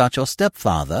telling me about your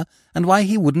stepfather and why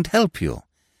he wouldn't help you,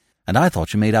 and I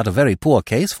thought you made out a very poor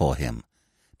case for him.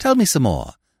 Tell me some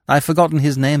more. I've forgotten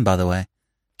his name, by the way."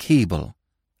 "Keeble."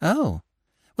 "Oh.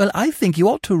 Well, I think you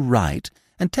ought to write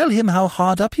and tell him how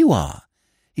hard up you are.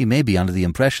 He may be under the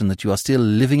impression that you are still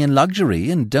living in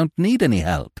luxury and don't need any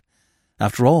help.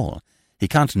 After all, he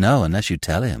can't know unless you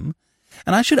tell him,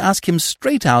 and I should ask him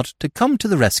straight out to come to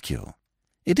the rescue.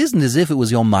 It isn't as if it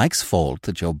was your Mike's fault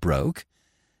that you're broke.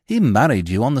 He married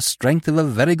you on the strength of a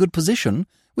very good position,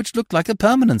 which looked like a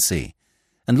permanency,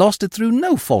 and lost it through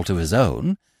no fault of his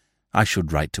own. I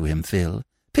should write to him, Phil.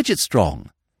 Pitch it strong."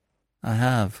 "I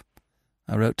have.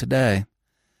 I wrote today.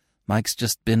 Mike's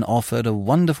just been offered a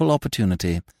wonderful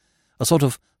opportunity, a sort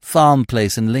of farm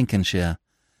place in Lincolnshire.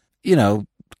 You know,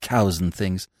 cows and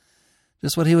things.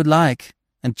 Just what he would like,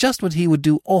 and just what he would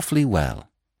do awfully well.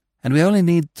 And we only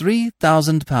need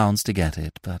 £3,000 to get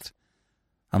it, but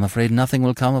I'm afraid nothing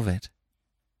will come of it."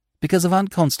 "Because of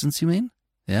Aunt Constance, you mean?"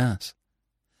 "Yes.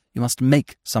 You must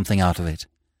make something out of it."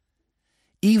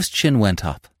 Eve's chin went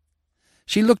up.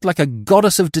 She looked like a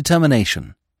goddess of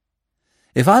determination.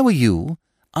 "If I were you,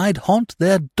 I'd haunt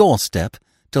their doorstep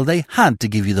till they had to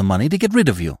give you the money to get rid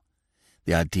of you.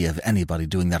 The idea of anybody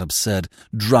doing that absurd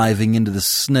driving into the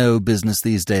snow business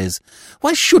these days.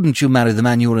 Why shouldn't you marry the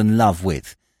man you're in love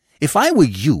with? If I were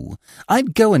you,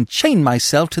 I'd go and chain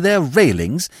myself to their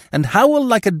railings and howl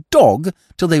like a dog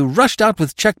till they rushed out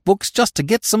with cheque-books just to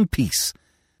get some peace.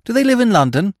 Do they live in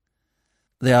London?"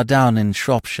 "They are down in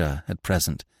Shropshire at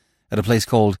present, at a place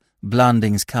called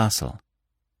Blandings Castle."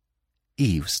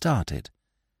 Eve started.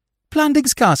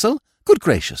 "Blandings Castle? Good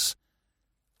gracious!"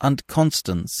 "Aunt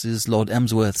Constance is Lord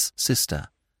Emsworth's sister."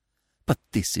 "But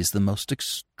this is the most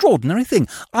extraordinary thing.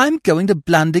 I'm going to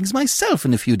Blandings myself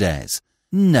in a few days."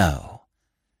 "No.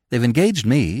 They've engaged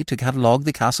me to catalogue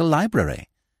the castle library."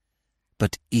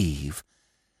 "But, Eve,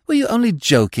 were you only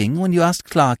joking when you asked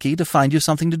Clarky to find you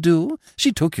something to do?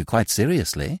 She took you quite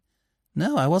seriously."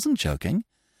 "No, I wasn't joking.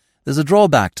 There's a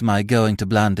drawback to my going to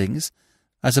Blandings.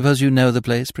 I suppose you know the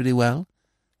place pretty well?"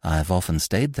 "I've often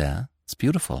stayed there. It's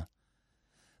beautiful."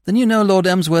 "Then you know Lord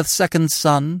Emsworth's second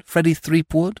son, Freddie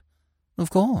Threepwood?" "Of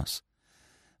course."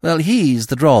 "Well, he's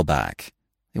the drawback.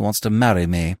 He wants to marry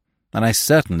me, and I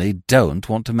certainly don't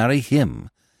want to marry him.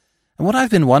 And what I've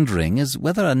been wondering is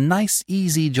whether a nice,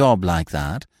 easy job like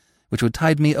that, which would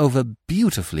tide me over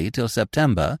beautifully till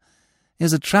September,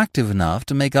 is attractive enough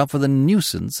to make up for the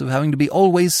nuisance of having to be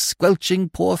always squelching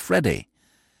poor Freddie.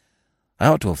 I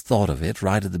ought to have thought of it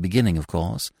right at the beginning, of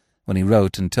course, when he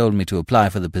wrote and told me to apply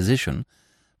for the position,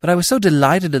 but I was so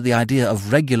delighted at the idea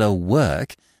of regular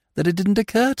work that it didn't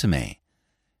occur to me.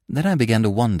 Then I began to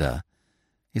wonder.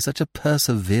 He's such a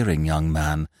persevering young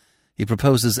man. He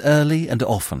proposes early and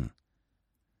often.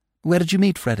 Where did you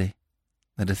meet Freddie?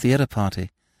 At a theatre party.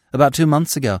 About 2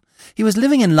 months ago. He was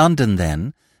living in London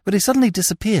then, but he suddenly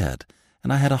disappeared,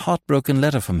 and I had a heartbroken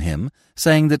letter from him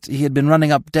saying that he had been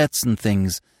running up debts and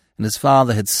things, and his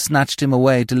father had snatched him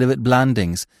away to live at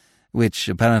Blandings, which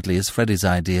apparently is Freddie's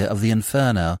idea of the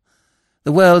inferno.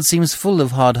 The world seems full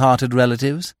of hard-hearted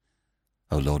relatives.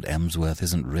 Oh, Lord Emsworth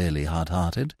isn't really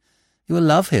hard-hearted. You will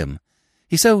love him.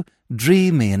 He's so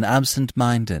dreamy and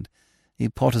absent-minded. He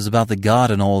potters about the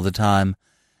garden all the time,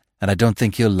 and I don't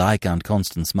think you'll like Aunt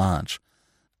Constance much.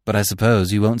 But I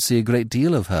suppose you won't see a great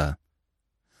deal of her.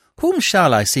 Whom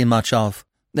shall I see much of?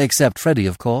 Except Freddie,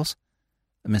 of course.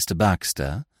 Mr.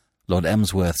 Baxter, Lord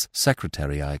Emsworth's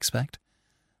secretary, I expect.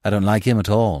 I don't like him at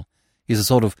all. He's a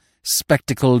sort of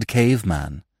spectacled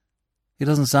caveman. He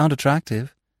doesn't sound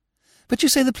attractive. But you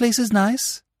say the place is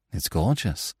nice? It's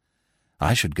gorgeous.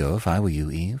 I should go if I were you,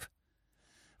 Eve.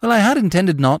 Well, I had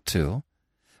intended not to.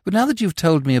 But now that you've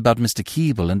told me about Mr.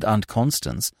 Keeble and Aunt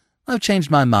Constance, I've changed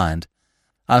my mind.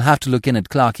 I'll have to look in at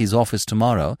Clarky's office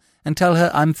tomorrow and tell her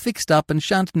I'm fixed up and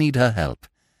shan't need her help.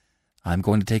 I'm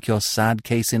going to take your sad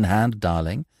case in hand,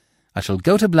 darling. I shall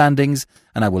go to Blandings,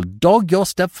 and I will dog your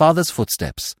stepfather's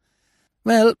footsteps.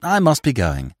 Well, I must be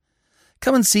going.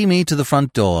 Come and see me to the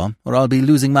front door, or I'll be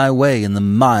losing my way in the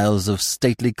miles of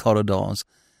stately corridors.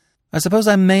 I suppose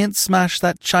I mayn't smash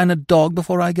that china dog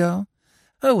before I go?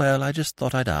 Oh, well, I just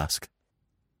thought I'd ask.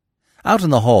 Out in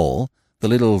the hall, the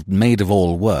little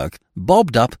maid-of-all-work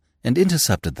bobbed up and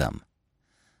intercepted them.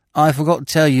 I forgot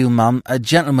to tell you, Mum, a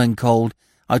gentleman called.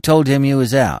 I told him you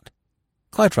was out.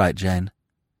 Quite right, Jane.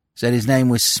 Said his name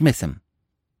was Smitham.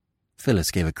 Phyllis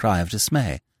gave a cry of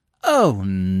dismay. Oh,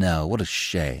 no, what a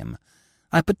shame.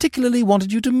 I particularly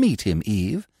wanted you to meet him,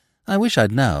 Eve. I wish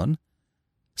I'd known.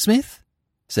 Smith?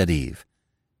 Said Eve.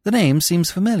 The name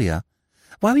seems familiar.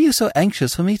 Why were you so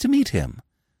anxious for me to meet him?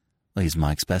 Well, he's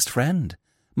Mike's best friend.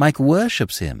 Mike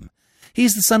worships him.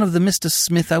 He's the son of the Mr.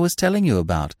 Smith I was telling you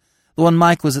about, the one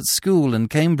Mike was at school in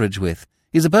Cambridge with.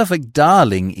 He's a perfect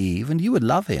darling, Eve, and you would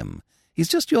love him. He's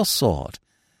just your sort.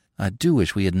 I do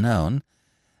wish we had known.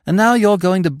 And now you're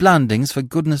going to Blandings for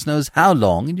goodness knows how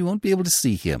long, and you won't be able to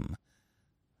see him.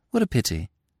 What a pity,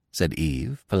 said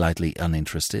Eve, politely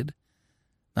uninterested.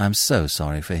 I'm so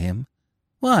sorry for him.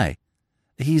 Why?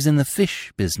 He's in the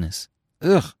fish business.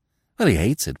 Ugh! Well, he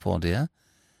hates it, poor dear.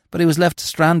 But he was left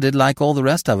stranded like all the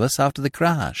rest of us after the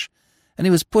crash, and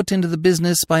he was put into the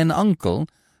business by an uncle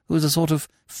who was a sort of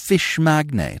fish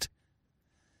magnate.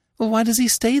 Well, why does he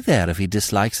stay there if he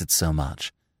dislikes it so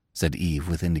much? Said Eve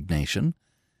with indignation.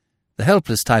 The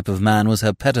helpless type of man was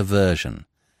her pet aversion.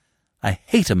 I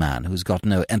hate a man who's got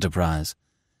no enterprise.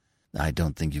 I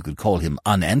don't think you could call him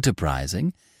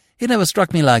unenterprising. He never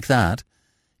struck me like that.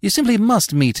 You simply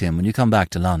must meet him when you come back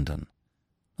to London.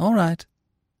 All right,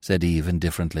 said Eve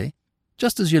indifferently.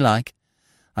 Just as you like.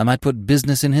 I might put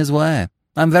business in his way.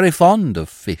 I'm very fond of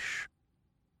fish.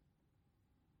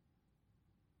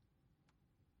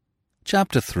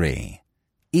 Chapter 3.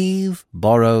 Eve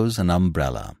borrows an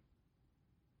umbrella.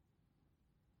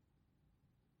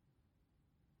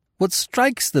 What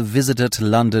strikes the visitor to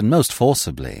London most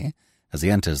forcibly, as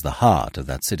he enters the heart of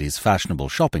that city's fashionable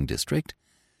shopping district,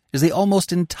 is the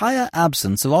almost entire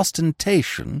absence of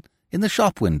ostentation in the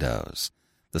shop windows,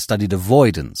 the studied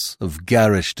avoidance of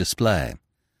garish display.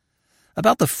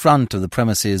 About the front of the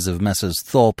premises of Messrs.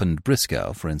 Thorpe and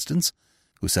Briscoe, for instance,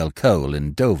 who sell coal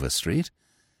in Dover Street,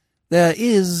 there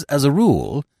is, as a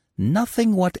rule,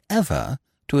 nothing whatever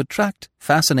to attract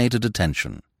fascinated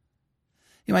attention.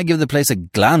 You might give the place a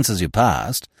glance as you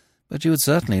passed, but you would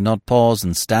certainly not pause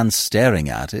and stand staring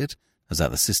at it, as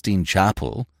at the Sistine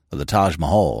Chapel or the Taj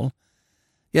Mahal.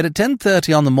 Yet at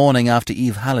 10:30 on the morning after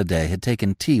Eve Halliday had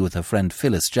taken tea with her friend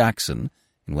Phyllis Jackson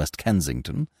in West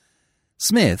Kensington,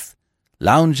 Smith,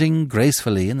 lounging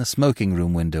gracefully in the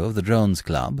smoking-room window of the Drones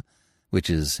Club, which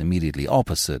is immediately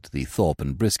opposite the Thorpe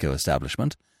and Briscoe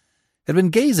establishment, had been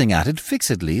gazing at it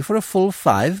fixedly for a full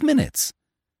 5 minutes.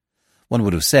 One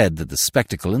would have said that the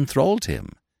spectacle enthralled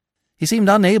him. He seemed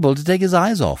unable to take his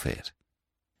eyes off it.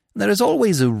 There is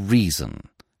always a reason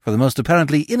for the most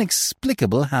apparently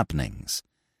inexplicable happenings.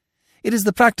 It is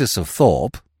the practice of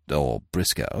Thorpe, or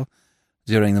Briscoe,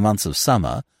 during the months of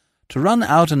summer, to run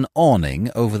out an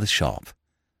awning over the shop.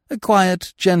 A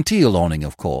quiet, genteel awning,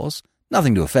 of course,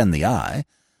 nothing to offend the eye,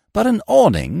 but an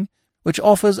awning which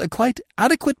offers a quite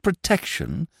adequate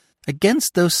protection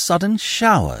against those sudden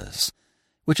showers,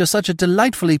 which are such a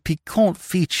delightfully piquant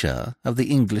feature of the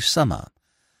English summer,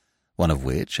 one of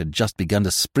which had just begun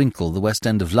to sprinkle the West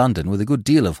End of London with a good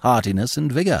deal of heartiness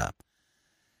and vigour.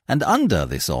 And under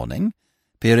this awning,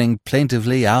 peering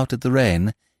plaintively out at the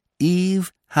rain,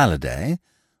 Eve Halliday,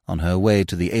 on her way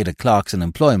to the Ada Clarkson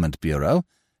Employment Bureau,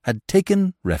 had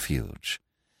taken refuge.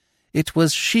 It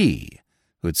was she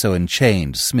who had so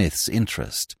enchained Smith's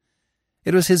interest.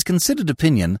 It was his considered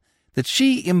opinion that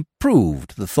she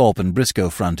improved the Thorpe and Briscoe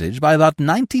frontage by about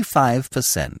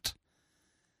 95%.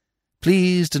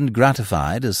 Pleased and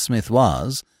gratified as Smith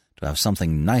was to have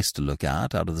something nice to look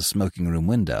at out of the smoking-room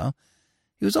window,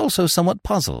 he was also somewhat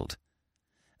puzzled.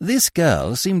 This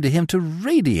girl seemed to him to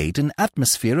radiate an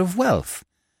atmosphere of wealth.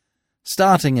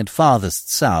 Starting at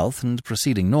farthest south and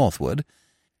proceeding northward,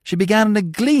 she began in a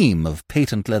gleam of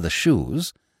patent leather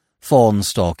shoes, fawn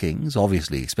stockings,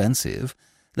 obviously expensive,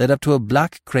 led up to a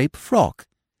black crepe frock.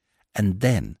 And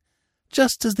then,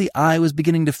 just as the eye was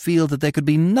beginning to feel that there could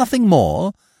be nothing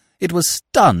more, it was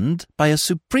stunned by a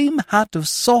supreme hat of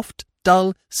soft,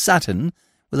 dull satin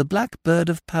with a black bird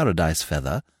of paradise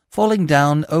feather falling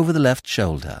down over the left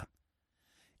shoulder.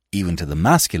 Even to the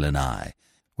masculine eye,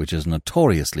 which is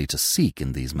notoriously to seek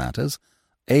in these matters,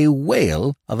 a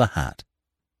whale of a hat.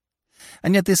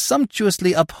 And yet this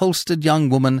sumptuously upholstered young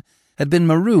woman had been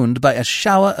marooned by a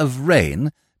shower of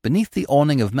rain beneath the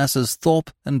awning of Messrs.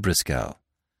 Thorpe and Briscoe.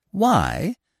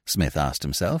 Why, Smith asked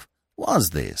himself, was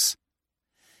this?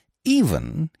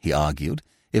 Even, he argued,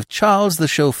 if Charles the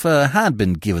chauffeur had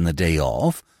been given the day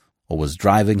off, or was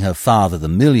driving her father the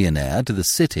millionaire to the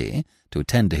city to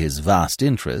attend to his vast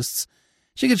interests,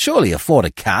 she could surely afford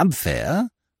a cab fare.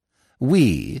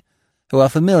 We, who are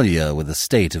familiar with the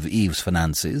state of Eve's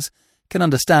finances, can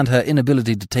understand her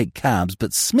inability to take cabs,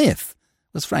 but Smith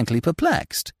was frankly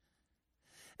perplexed.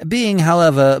 Being,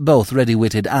 however, both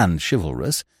ready-witted and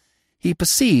chivalrous, he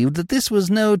perceived that this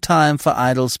was no time for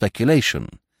idle speculation.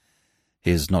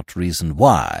 His not reasoned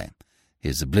why.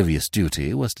 His oblivious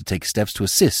duty was to take steps to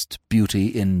assist beauty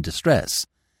in distress.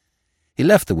 He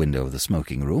left the window of the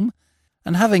smoking-room,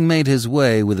 and having made his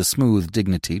way with a smooth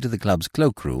dignity to the club's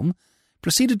cloak-room,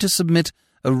 proceeded to submit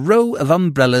a row of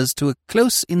umbrellas to a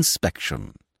close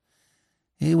inspection.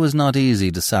 He was not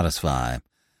easy to satisfy.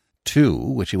 2,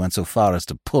 which he went so far as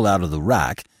to pull out of the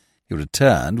rack, he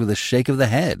returned with a shake of the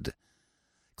head.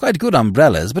 Quite good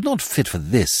umbrellas, but not fit for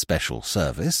this special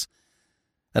service.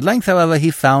 At length, however, he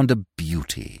found a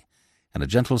beauty, and a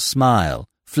gentle smile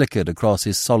flickered across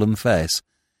his solemn face.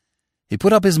 He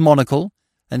put up his monocle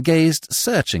and gazed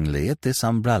searchingly at this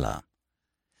umbrella.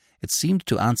 It seemed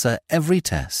to answer every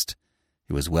test.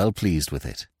 He was well pleased with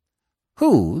it.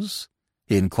 "Whose,"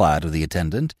 he inquired of the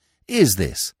attendant, "is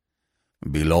this?"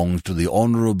 "Belongs to the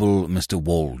Honourable Mr.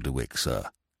 Waldewick, sir."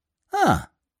 "Ah,"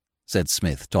 said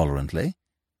Smith tolerantly.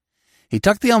 He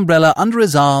tucked the umbrella under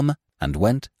his arm and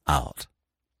went out.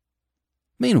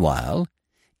 Meanwhile,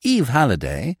 Eve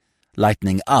Halliday,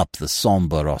 lightening up the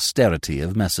sombre austerity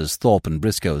of Messrs. Thorpe and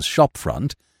Briscoe's shop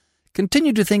front,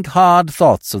 continued to think hard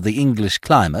thoughts of the English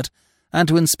climate and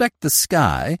to inspect the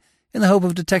sky in the hope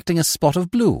of detecting a spot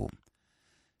of blue.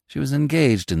 She was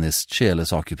engaged in this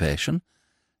cheerless occupation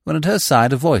when at her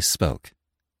side a voice spoke.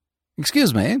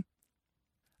 "Excuse me."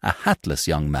 A hatless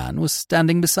young man was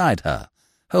standing beside her,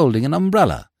 holding an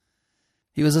umbrella.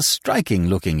 He was a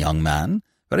striking-looking young man,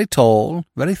 very tall,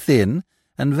 very thin,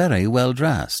 and very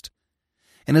well-dressed.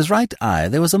 In his right eye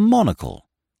there was a monocle,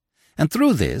 and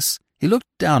through this he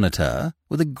looked down at her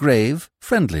with a grave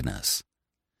friendliness.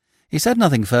 He said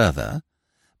nothing further,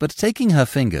 but taking her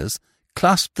fingers,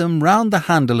 clasped them round the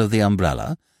handle of the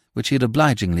umbrella, which he had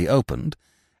obligingly opened,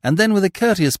 and then with a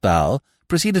courteous bow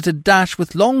proceeded to dash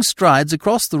with long strides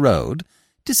across the road,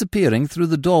 disappearing through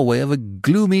the doorway of a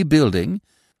gloomy building,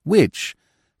 which,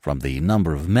 from the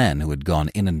number of men who had gone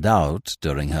in and out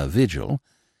during her vigil,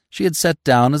 she had set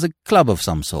down as a club of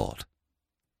some sort.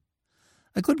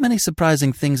 A good many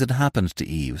surprising things had happened to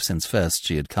Eve since first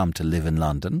she had come to live in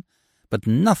London, but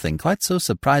nothing quite so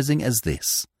surprising as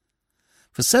this.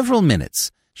 For several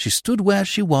minutes she stood where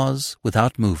she was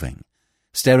without moving,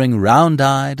 staring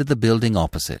round-eyed at the building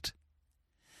opposite.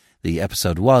 The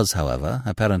episode was, however,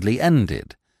 apparently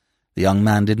ended. The young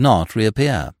man did not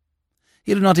reappear.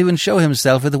 He did not even show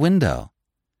himself at the window.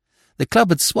 The club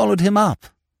had swallowed him up,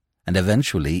 and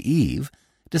eventually Eve,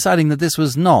 deciding that this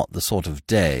was not the sort of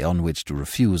day on which to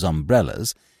refuse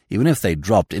umbrellas, even if they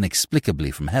dropped inexplicably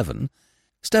from heaven,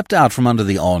 stepped out from under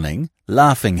the awning,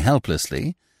 laughing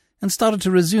helplessly, and started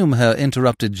to resume her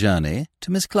interrupted journey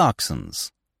to Miss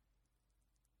Clarkson's.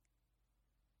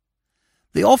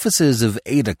 The offices of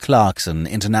Ada Clarkson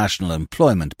International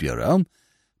Employment Bureau,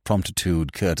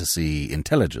 Promptitude, Courtesy,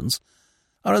 Intelligence,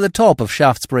 are at the top of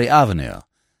Shaftesbury Avenue,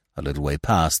 a little way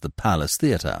past the Palace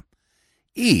Theatre.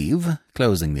 Eve,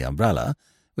 closing the umbrella,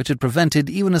 which had prevented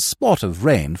even a spot of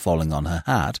rain falling on her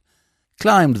hat,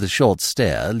 climbed the short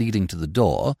stair leading to the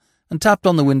door and tapped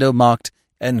on the window marked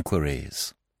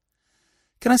Enquiries.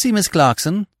 "Can I see Miss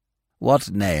Clarkson?"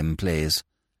 "What name, please?"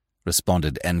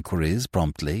 responded Enquiries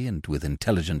promptly and with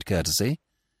intelligent courtesy.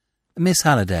 "Miss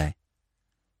Halliday."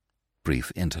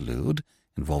 Brief interlude,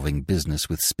 involving business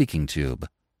with speaking-tube.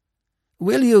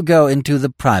 "Will you go into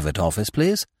the private office,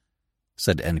 please?"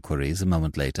 said Enquiries a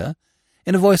moment later,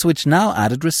 in a voice which now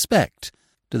added respect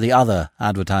to the other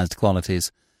advertised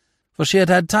qualities, for she had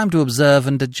had time to observe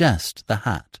and digest the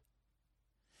hat.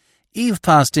 Eve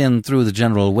passed in through the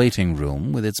general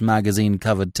waiting-room with its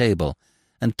magazine-covered table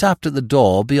and tapped at the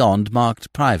door beyond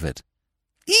marked private.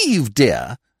 "Eve,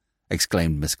 dear!"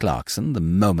 exclaimed Miss Clarkson the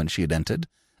moment she had entered.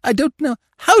 "I don't know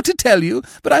how to tell you,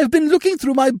 but I have been looking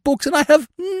through my books and I have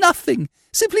nothing,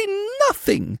 simply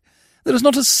nothing. There is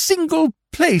not a single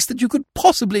place that you could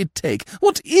possibly take.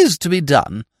 What is to be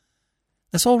done?"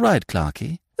 "That's all right,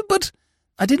 Clarky. But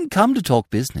I didn't come to talk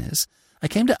business. I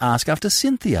came to ask after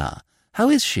Cynthia. How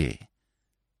is she?"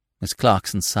 Miss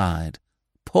Clarkson sighed.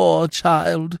 "Poor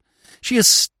child! She is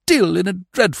still in a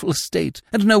dreadful state,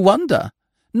 and no wonder.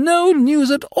 No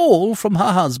news at all from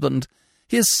her husband.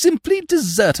 He has simply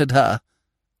deserted her.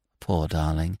 Poor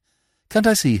darling. Can't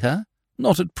I see her?"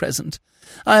 "Not at present.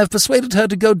 I have persuaded her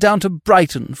to go down to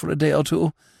Brighton for a day or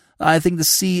two. I think the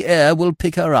sea air will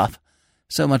pick her up.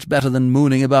 So much better than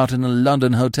mooning about in a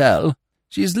London hotel.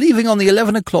 She is leaving on the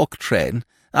 11 o'clock train.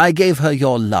 I gave her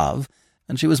your love,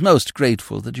 and she was most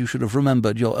grateful that you should have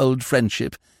remembered your old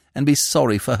friendship and be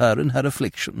sorry for her in her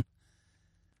affliction."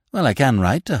 "Well, I can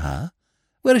write to her.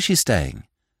 Where is she staying?"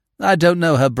 "I don't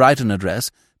know her Brighton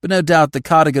address, but no doubt the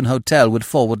Cardigan Hotel would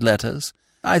forward letters.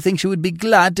 I think she would be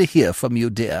glad to hear from you,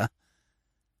 dear."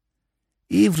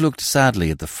 Eve looked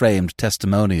sadly at the framed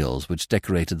testimonials which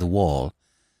decorated the wall.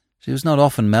 She was not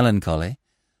often melancholy,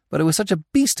 but it was such a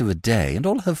beast of a day, and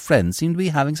all her friends seemed to be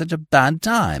having such a bad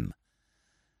time.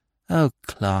 "Oh,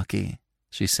 Clarky,"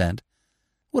 she said,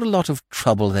 "what a lot of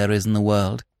trouble there is in the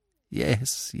world."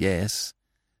 "Yes, yes,"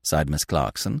 sighed Miss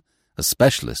Clarkson, a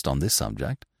specialist on this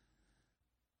subject.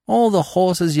 "All the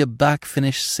horses you back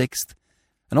finish sixth,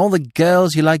 and all the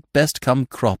girls you like best come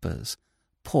croppers.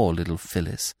 Poor little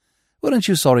Phyllis. Weren't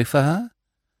you sorry for her?"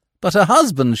 "But her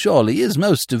husband, surely, is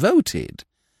most devoted."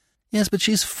 "Yes, but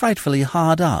she's frightfully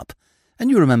hard up, and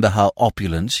you remember how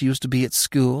opulent she used to be at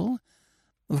school.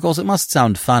 Of course, it must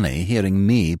sound funny hearing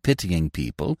me pitying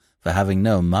people for having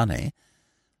no money,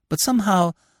 but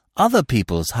somehow other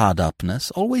people's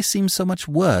hard-upness always seems so much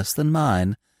worse than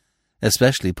mine,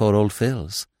 especially poor old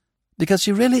Phil's, because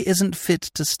she really isn't fit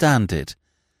to stand it.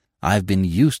 I've been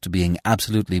used to being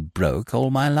absolutely broke all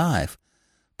my life.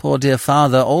 Poor dear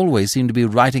father always seemed to be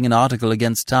writing an article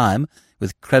against time,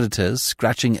 with creditors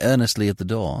scratching earnestly at the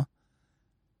door."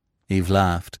 Eve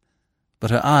laughed,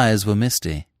 but her eyes were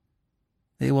misty.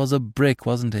 "He was a brick,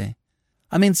 wasn't he?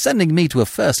 I mean, sending me to a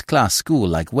first-class school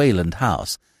like Wayland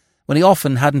House, when he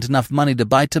often hadn't enough money to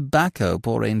buy tobacco,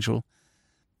 poor angel.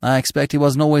 I expect he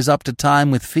wasn't always up to time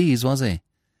with fees, was he?"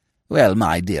 "Well,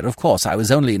 my dear, of course I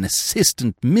was only an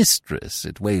assistant mistress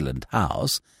at Wayland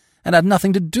House, and had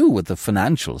nothing to do with the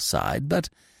financial side, but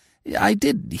I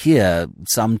did hear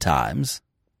sometimes."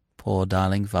 Poor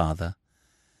darling father.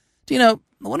 "Do you know,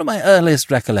 one of my earliest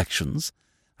recollections,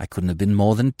 I couldn't have been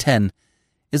more than 10,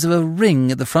 is of a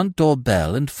ring at the front door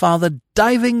bell and father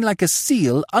diving like a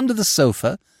seal under the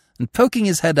sofa and poking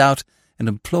his head out and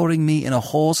imploring me in a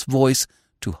hoarse voice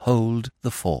to hold the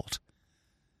fort.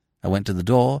 I went to the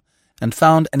door and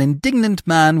found an indignant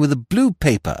man with a blue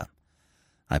paper.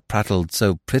 I prattled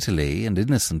so prettily and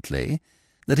innocently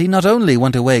that he not only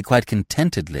went away quite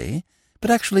contentedly, but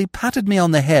actually patted me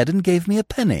on the head and gave me a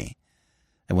penny.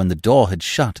 And when the door had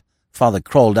shut, father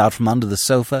crawled out from under the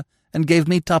sofa and gave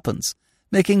me 2pence,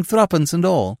 making 3pence and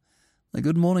all. A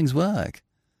good morning's work.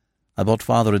 I bought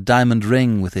father a diamond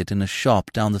ring with it in a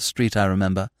shop down the street, I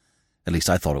remember. At least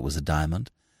I thought it was a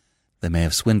diamond. They may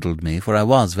have swindled me, for I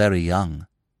was very young."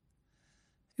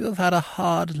 "You have had a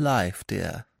hard life,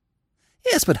 dear."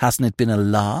 "Yes, but hasn't it been a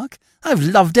lark? I've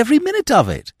loved every minute of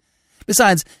it.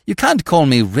 Besides, you can't call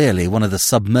me really one of the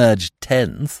submerged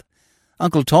 10th.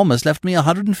 Uncle Thomas left me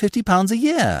 £150 a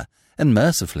year, and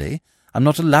mercifully I'm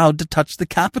not allowed to touch the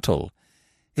capital.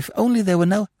 If only there were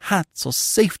no hats or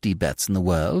safety bets in the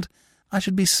world, I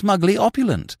should be smugly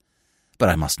opulent. But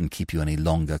I mustn't keep you any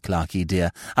longer, Clarky dear.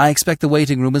 I expect the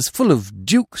waiting-room is full of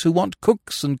dukes who want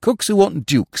cooks and cooks who want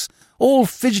dukes, all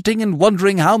fidgeting and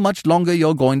wondering how much longer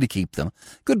you're going to keep them.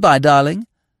 Goodbye, darling."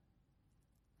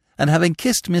 And having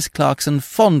kissed Miss Clarkson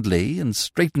fondly and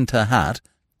straightened her hat,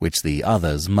 which the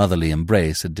other's motherly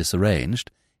embrace had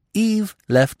disarranged, Eve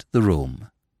left the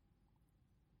room.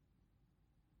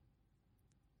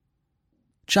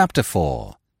 Chapter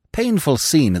 4. Painful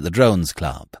Scene at the Drones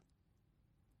Club.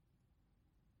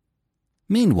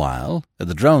 Meanwhile, at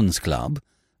the Drones Club,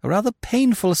 a rather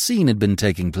painful scene had been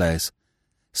taking place.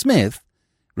 Smith,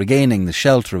 regaining the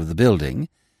shelter of the building,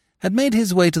 had made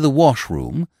his way to the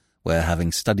washroom, where,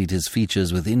 having studied his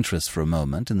features with interest for a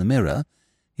moment in the mirror,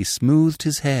 he smoothed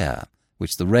his hair,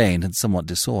 which the rain had somewhat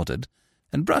disordered,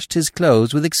 and brushed his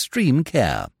clothes with extreme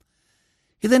care.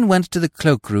 He then went to the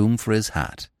cloakroom for his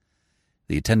hat.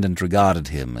 The attendant regarded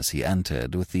him as he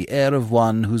entered with the air of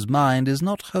one whose mind is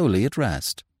not wholly at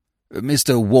rest.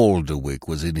 "Mr. Walderwick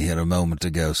was in here a moment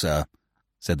ago, sir,"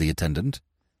 said the attendant.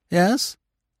 "Yes?"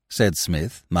 said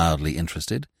Smith, mildly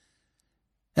interested.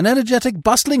 "An energetic,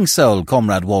 bustling soul,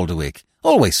 Comrade Walderwick,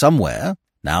 always somewhere,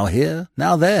 now here,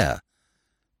 now there."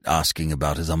 "Asking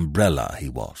about his umbrella, he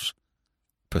was,"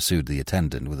 pursued the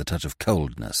attendant with a touch of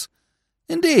coldness.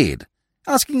 "Indeed?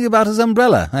 Asking about his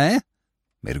umbrella, eh?"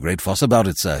 "Made a great fuss about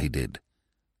it, sir, he did."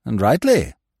 "And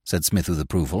rightly," said Smith with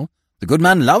approval. "The good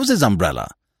man loves his umbrella."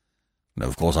 "And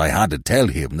of course I had to tell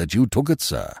him that you took it,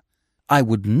 sir." "I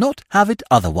would not have it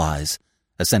otherwise,"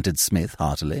 assented Smith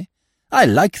heartily. "I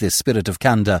like this spirit of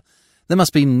candour. There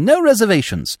must be no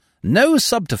reservations, no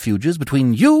subterfuges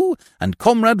between you and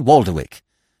Comrade Walderwick.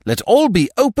 Let all be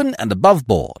open and above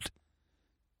board."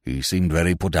 "He seemed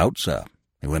very put out, sir.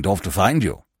 He went off to find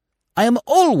you." "I am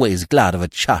always glad of a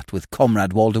chat with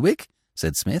Comrade Walderwick,"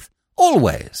 said Smith.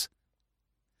 "Always."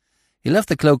 He left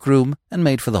the cloakroom and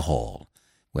made for the hall,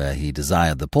 where he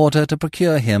desired the porter to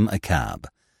procure him a cab.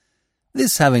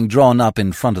 This having drawn up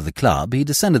in front of the club, he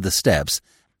descended the steps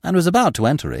and was about to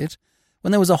enter it,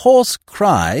 when there was a hoarse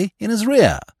cry in his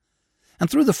rear, and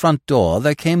through the front door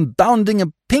there came bounding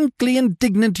a pinkly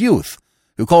indignant youth,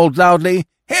 who called loudly,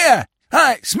 "Here!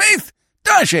 Hi, Smith!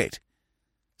 Dash it!"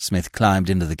 Smith climbed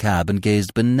into the cab and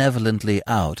gazed benevolently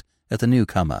out at the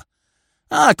newcomer.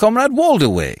 "Ah, Comrade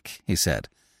Walderwick," he said.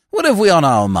 "What have we on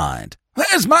our mind?"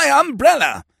 "Where's my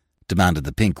umbrella?" demanded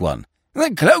the pink one.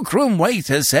 "The cloakroom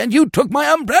waiter said you took my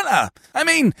umbrella. I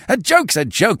mean, a joke's a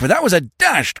joke, but that was a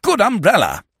dashed good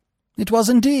umbrella." "It was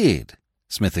indeed,"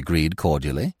 Smith agreed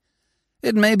cordially.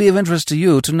 "It may be of interest to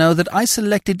you to know that I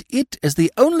selected it as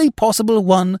the only possible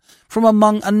one from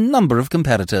among a number of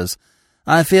competitors.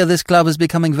 I fear this club is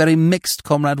becoming very mixed,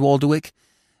 Comrade Walderwick.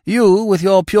 You, with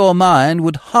your pure mind,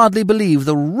 would hardly believe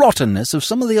the rottenness of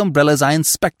some of the umbrellas I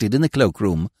inspected in the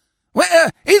cloakroom."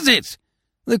 "Where is it?"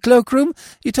 "The cloakroom?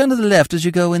 You turn to the left as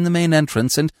you go in the main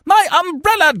entrance, and—" "My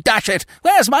umbrella, dash it!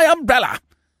 Where's my umbrella?"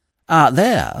 "Ah,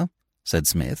 there," said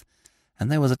Smith,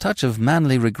 and there was a touch of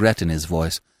manly regret in his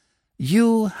voice.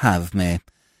 "You have me.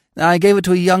 I gave it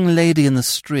to a young lady in the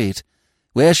street.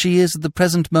 Where she is at the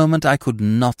present moment I could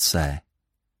not say."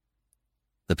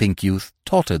 The pink youth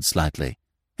tottered slightly.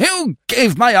 "You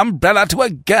gave my umbrella to a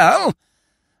girl?"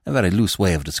 "A very loose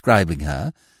way of describing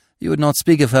her. You would not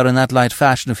speak of her in that light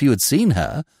fashion if you had seen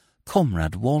her.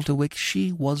 Comrade Walderwick,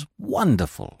 she was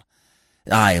wonderful.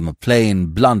 I am a plain,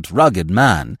 blunt, rugged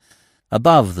man,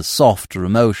 above the softer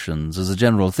emotions as a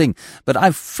general thing, but I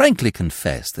frankly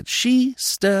confess that she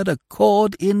stirred a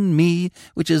chord in me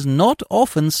which is not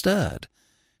often stirred.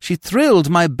 She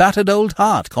thrilled my battered old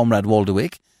heart, Comrade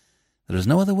Walderwick. There is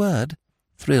no other word.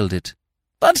 Thrilled it."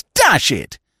 "But dash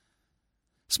it!"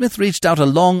 Smith reached out a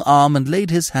long arm and laid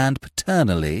his hand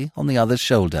paternally on the other's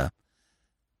shoulder.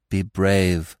 "Be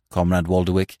brave, Comrade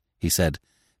Walderwick," he said.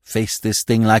 "Face this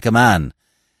thing like a man.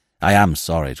 I am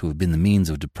sorry to have been the means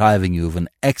of depriving you of an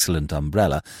excellent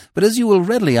umbrella, but as you will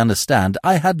readily understand,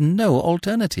 I had no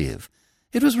alternative.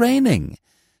 It was raining.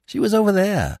 She was over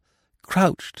there,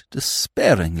 crouched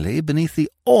despairingly beneath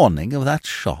the awning of that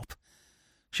shop.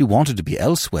 She wanted to be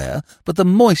elsewhere, but the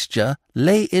moisture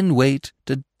lay in wait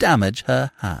to damage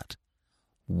her hat.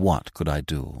 What could I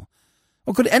do?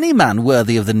 Or could any man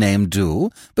worthy of the name do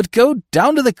but go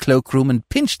down to the cloakroom and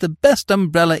pinch the best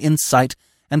umbrella in sight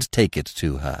and take it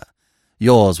to her?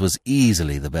 Yours was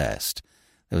easily the best.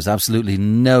 There was absolutely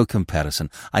no comparison.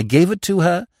 I gave it to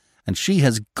her, and she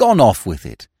has gone off with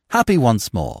it, happy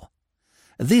once more.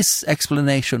 This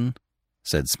explanation,"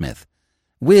 said Smith,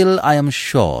 "will, I am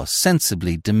sure,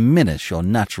 sensibly diminish your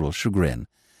natural chagrin.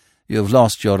 You have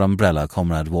lost your umbrella,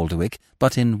 Comrade Walderwick,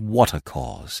 but in what a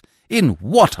cause! In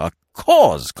what a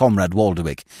cause, Comrade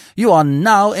Waldewick. You are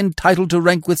now entitled to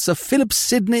rank with Sir Philip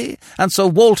Sidney and Sir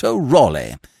Walter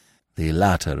Raleigh. The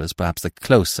latter is perhaps the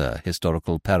closer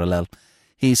historical parallel.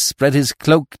 He spread his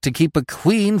cloak to keep a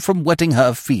queen from wetting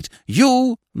her feet.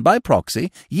 You, by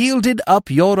proxy, yielded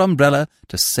up your umbrella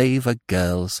to save a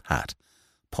girl's hat.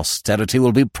 Posterity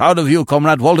will be proud of you,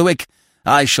 Comrade Waldewick.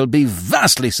 I shall be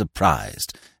vastly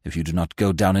surprised if you do not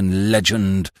go down in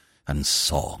legend and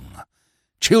song.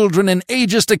 Children in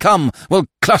ages to come will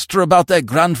cluster about their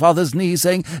grandfather's knee,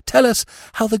 saying, "Tell us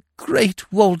how the great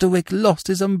Waldewick lost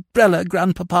his umbrella,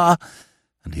 Grandpapa."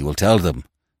 And he will tell them,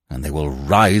 and they will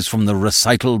rise from the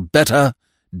recital better,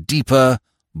 deeper,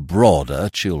 broader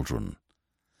children.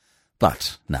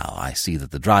 But now I see that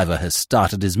the driver has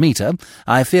started his meter.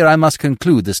 I fear I must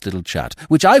conclude this little chat,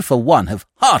 which I for one have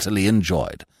heartily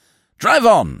enjoyed. "Drive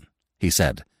on," he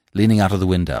said, leaning out of the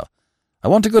window. "I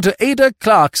want to go to Ada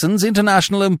Clarkson's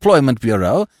International Employment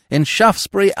Bureau in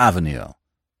Shaftesbury Avenue."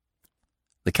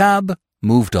 The cab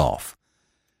moved off.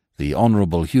 The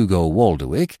Honourable Hugo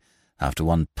Waldewick, after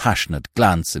one passionate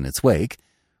glance in its wake,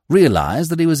 realized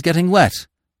that he was getting wet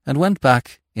and went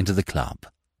back into the club.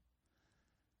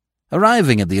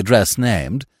 Arriving at the address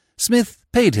named, Smith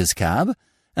paid his cab,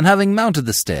 and having mounted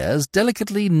the stairs,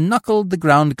 delicately knuckled the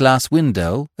ground-glass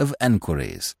window of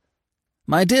enquiries.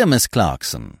 "My dear Miss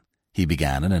Clarkson," he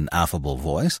began in an affable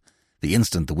voice, the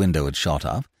instant the window had shot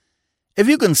up, "if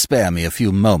you can spare me a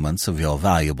few moments of your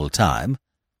valuable time."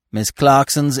 "Miss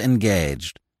Clarkson's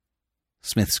engaged."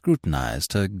 Smith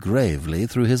scrutinized her gravely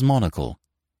through his monocle.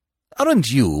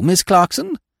 "Aren't you Miss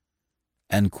Clarkson?"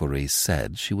 Enquiry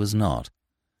said she was not.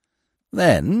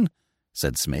 "Then,"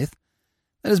 said Smith,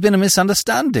 "there has been a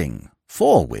misunderstanding,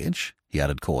 for which," he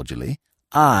added cordially,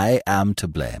 "I am to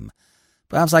blame.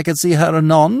 Perhaps I could see her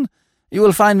anon. You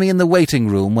will find me in the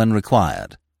waiting-room when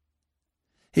required."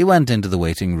 He went into the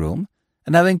waiting-room,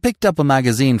 and having picked up a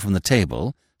magazine from the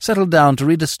table, settled down to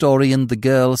read a story in The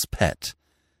Girl's Pet,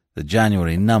 the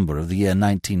January number of the year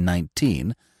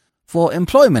 1919, for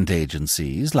employment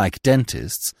agencies, like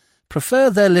dentists, prefer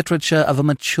their literature of a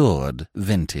matured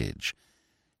vintage.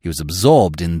 He was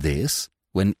absorbed in this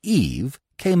when Eve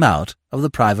came out of the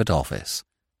private office.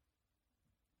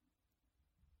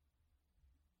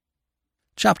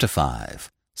 Chapter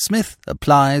 5. Smith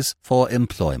applies for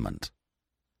employment.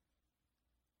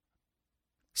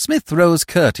 Smith rose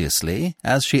courteously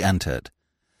as she entered.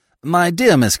 "My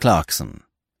dear Miss Clarkson,"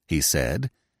 he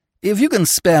said, "if you can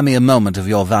spare me a moment of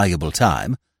your valuable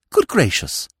time—" "Good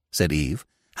gracious," said Eve.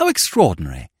 "How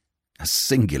extraordinary!" "A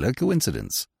singular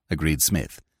coincidence," agreed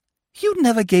Smith. "You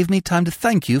never gave me time to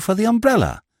thank you for the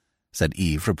umbrella," said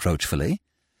Eve reproachfully.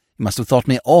 "You must have thought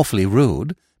me awfully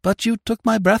rude, but you took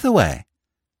my breath away."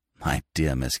 "My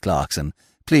dear Miss Clarkson,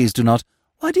 please do not—"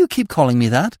 "Why do you keep calling me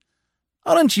that?"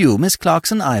 "Aren't you Miss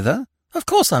Clarkson either?" "Of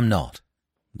course I'm not."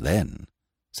 "Then,"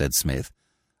 said Smith,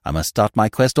 "I must start my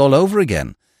quest all over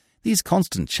again. These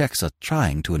constant checks are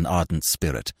trying to an ardent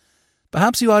spirit.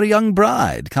 Perhaps you are a young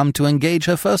bride, come to engage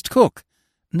her first cook."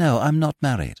 "No, I'm not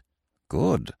married."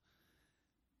 "Good."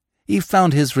 He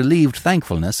found his relieved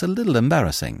thankfulness a little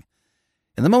embarrassing.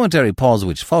 In the momentary pause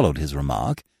which followed his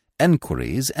remark,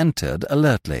 enquiries entered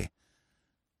alertly.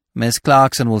 "Miss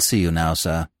Clarkson will see you now,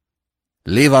 sir."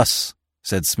 "Leave us,"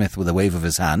 said Smith with a wave of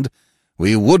his hand.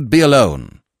 "We would be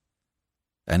alone."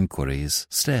 Enquiries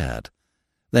stared,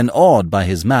 then, awed by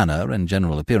his manner and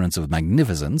general appearance of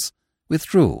magnificence,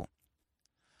 withdrew.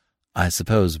 "I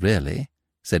suppose, really,"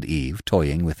 said Eve,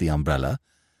 toying with the umbrella,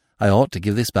 "I ought to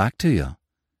give this back to you."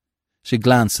 She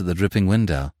glanced at the dripping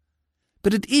window.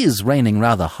 "But it is raining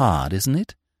rather hard, isn't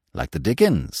it?" "Like the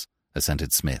dickens,"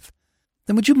 assented Smith.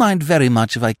 "Then would you mind very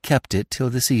much if I kept it till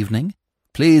this evening?"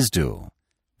 "Please do."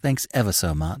 "Thanks ever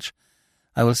so much.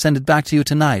 I will send it back to you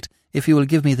tonight, if you will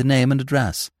give me the name and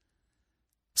address."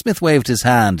 Smith waved his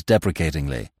hand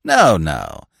deprecatingly. "No,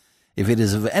 no. If it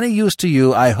is of any use to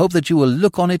you, I hope that you will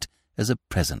look on it as a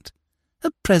present." "A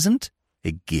present?"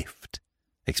 "A gift,"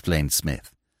 explained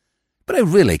Smith. "But I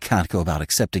really can't go about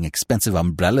accepting expensive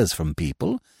umbrellas from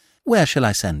people. Where shall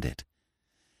I send it?"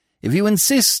 "If you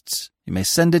insist, you may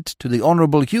send it to the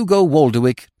Honourable Hugo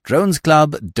Waldewick, Drones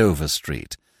Club, Dover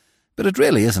Street. But it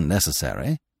really isn't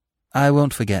necessary." "I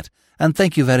won't forget, and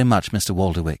thank you very much, Mr.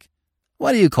 Waldewick."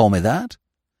 "Why do you call me that?"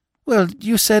 "Well,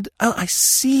 you said—" "Oh, I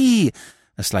see."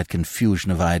 A slight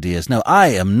confusion of ideas. "No, I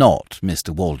am not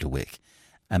Mr. Waldewick,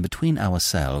 and between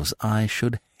ourselves I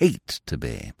should hate to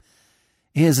be.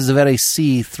 His is a very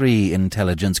C3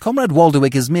 intelligence. Comrade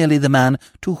Waldewick is merely the man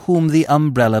to whom the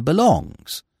umbrella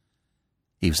belongs."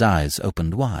 Eve's eyes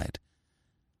opened wide.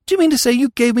 "Do you mean to say you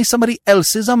gave me somebody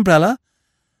else's umbrella?"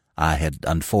 I had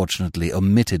unfortunately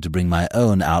omitted to bring my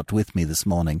own out with me this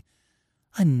morning."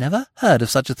 "I never heard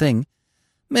of such a thing."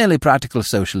 "Merely practical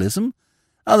socialism.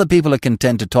 Other people are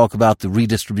content to talk about the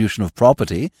redistribution of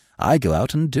property. I go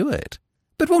out and do it."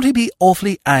 "But won't he be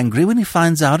awfully angry when he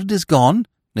finds out it is gone?"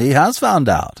 "He has found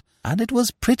out." "And it was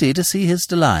pretty to see his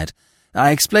delight. I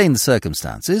explained the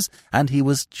circumstances, and he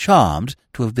was charmed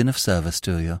to have been of service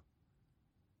to you."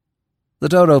 The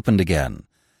door opened again,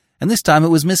 and this time it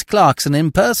was Miss Clarkson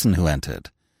in person who entered.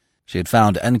 She had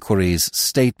found Enquiry's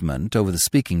statement over the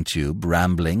speaking tube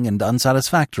rambling and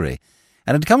unsatisfactory,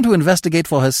 and had come to investigate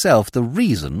for herself the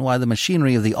reason why the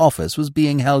machinery of the office was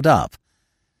being held up.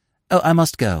 "Oh, I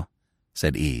must go,"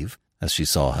 said Eve, as she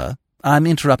saw her. "I'm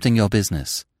interrupting your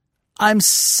business." "I'm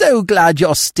so glad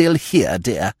you're still here,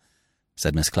 dear,"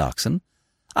 said Miss Clarkson.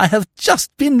 "I have just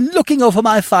been looking over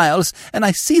my files, and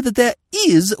I see that there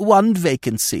is one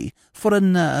vacancy for a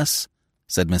nurse,"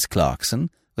 said Miss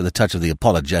Clarkson, with a touch of the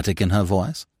apologetic in her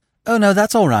voice. "Oh, no,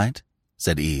 that's all right,"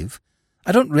 said Eve.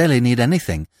 "I don't really need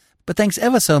anything, but thanks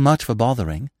ever so much for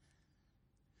bothering."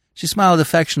 She smiled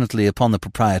affectionately upon the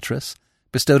proprietress,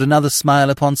 bestowed another smile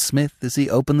upon Smith as he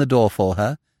opened the door for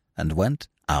her, and went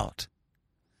out.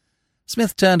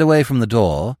 Smith turned away from the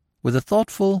door with a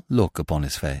thoughtful look upon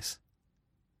his face.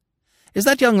 "Is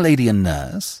that young lady a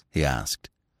nurse?" he asked.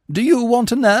 "Do you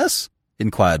want a nurse?"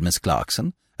 inquired Miss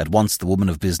Clarkson, at once the woman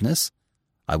of business.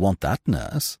 "I want that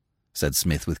nurse," said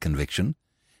Smith with conviction.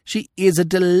 "She is a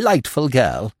delightful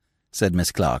girl," said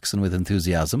Miss Clarkson with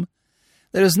enthusiasm.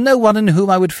 "There is no one in whom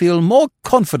I would feel more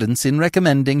confidence in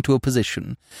recommending to a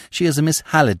position. She is a Miss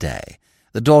Halliday,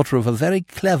 the daughter of a very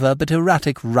clever but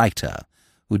erratic writer,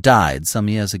 who died some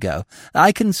years ago.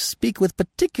 I can speak with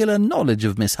particular knowledge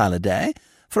of Miss Halliday,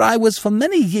 for I was for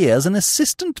many years an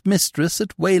assistant mistress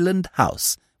at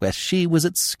Wodehouse, where she was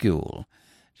at school.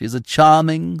 She is a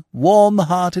charming,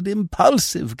 warm-hearted,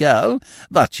 impulsive girl,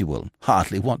 but you will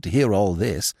hardly want to hear all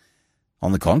this."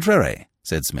 "On the contrary,"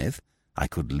 said Smith, "I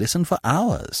could listen for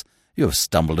hours. You have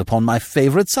stumbled upon my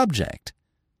favourite subject."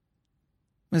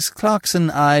 Miss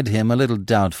Clarkson eyed him a little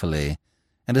doubtfully,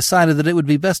 and decided that it would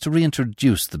be best to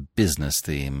reintroduce the business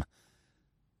theme.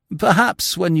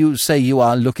 "Perhaps when you say you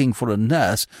are looking for a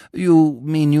nurse, you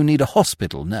mean you need a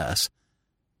hospital nurse."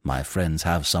 "My friends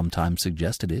have sometimes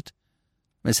suggested it."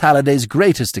 "Miss Halliday's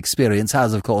greatest experience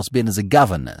has, of course, been as a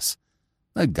governess."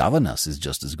 "A governess is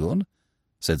just as good,"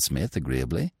 said Smith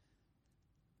agreeably.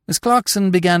 Miss Clarkson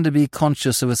began to be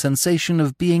conscious of a sensation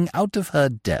of being out of her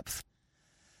depth.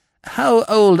 "How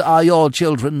old are your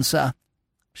children, sir?"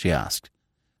 she asked.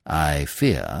 "I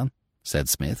fear," said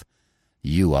Smith,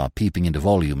 "you are peeping into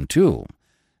Volume 2.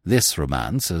 This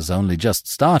romance has only just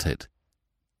started."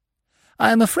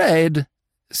 "I am afraid,"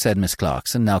 said Miss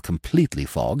Clarkson, now completely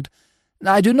fogged,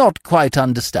 "I do not quite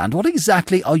understand. What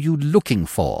exactly are you looking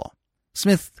for?"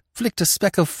 Smith flicked a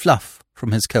speck of fluff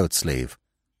from his coat sleeve.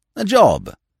 "A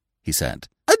job," he said.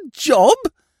 "A job?"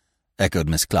 echoed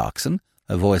Miss Clarkson,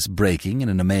 her voice breaking in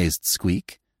an amazed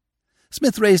squeak.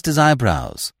 Smith raised his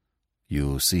eyebrows.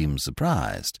 "You seem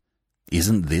surprised.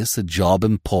 Isn't this a job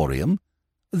emporium?"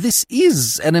 "This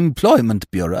is an employment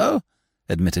bureau,"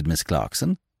 admitted Miss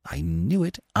Clarkson. I knew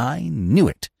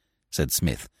it, said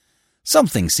Smith.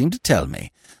 Something seemed to tell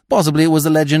me. Possibly it was the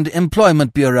legend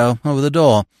Employment Bureau over the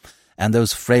door, and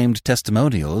those framed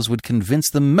testimonials would convince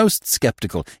the most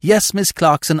skeptical. Yes, Miss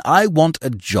Clarkson, I want a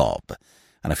job,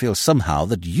 and I feel somehow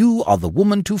that you are the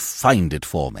woman to find it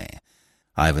for me.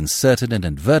 I have inserted an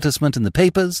advertisement in the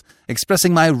papers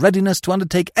expressing my readiness to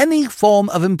undertake any form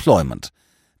of employment.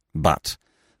 But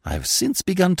I have since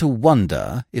begun to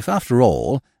wonder if, after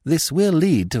all, this will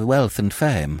lead to wealth and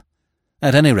fame.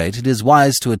 At any rate, it is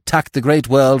wise to attack the great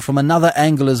world from another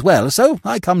angle as well, so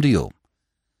I come to you.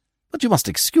 But you must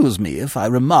excuse me if I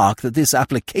remark that this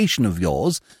application of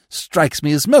yours strikes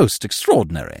me as most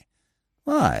extraordinary.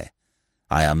 Why?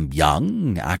 I am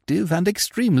young, active, and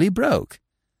extremely broke.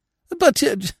 But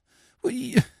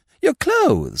your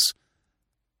clothes.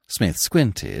 Smith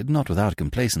squinted, not without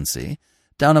complacency,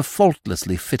 down a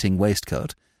faultlessly fitting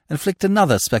waistcoat, and flicked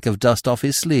another speck of dust off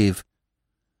his sleeve.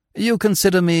 "You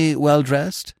consider me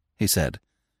well-dressed?" he said.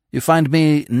 "You find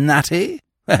me natty?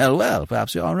 Well,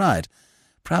 perhaps you are right.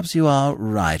 Perhaps you are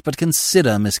right. But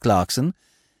consider, Miss Clarkson,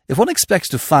 if one expects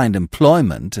to find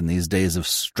employment in these days of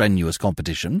strenuous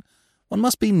competition, one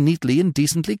must be neatly and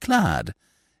decently clad.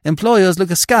 Employers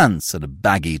look askance at a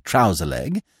baggy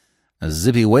trouser-leg. A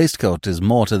zippy waistcoat is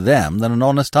more to them than an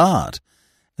honest heart.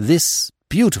 This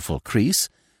beautiful crease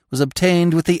was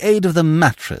obtained with the aid of the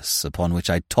mattress upon which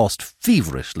I tossed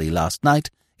feverishly last night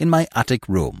in my attic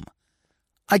room."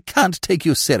 "I can't take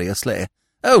you seriously."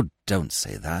 "Oh, don't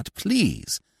say that,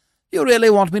 please. You really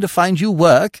want me to find you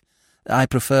work? I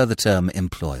prefer the term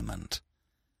employment.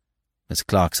 Miss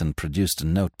Clarkson produced a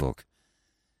notebook.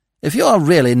 If you are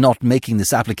really not making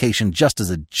this application just as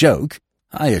a joke,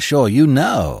 I assure you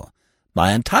no.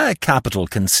 My entire capital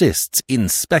consists, in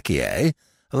specie,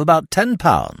 of about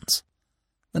 £10.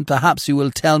 Then perhaps you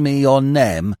will tell me your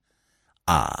name.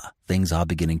 Ah, things are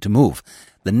beginning to move.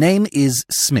 The name is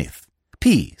Smith.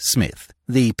 P. Smith.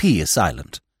 The P is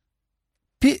silent.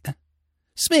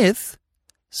 Smith?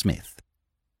 Smith.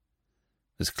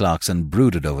 Miss Clarkson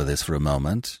brooded over this for a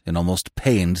moment, in almost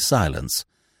pained silence,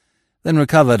 then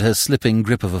recovered her slipping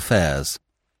grip of affairs.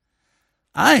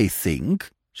 I think,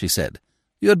 she said,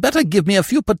 you had better give me a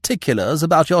few particulars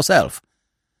about yourself.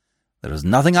 There is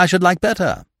nothing I should like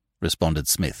better, responded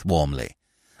Smith warmly.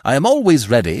 I am always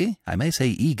ready, I may say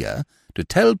eager, to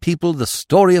tell people the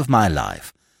story of my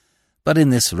life. But in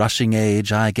this rushing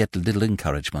age I get little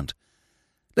encouragement.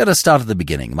 Let us start at the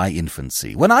beginning, my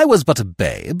infancy. When I was but a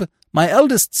babe, my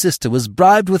eldest sister was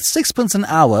bribed with 6pence an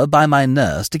hour by my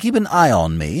nurse to keep an eye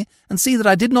on me and see that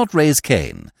I did not raise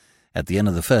Cain. At the end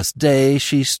of the first day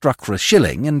she struck for a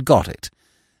shilling and got it.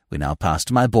 We now pass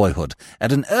to my boyhood.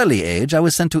 At an early age I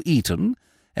was sent to Eton,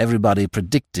 everybody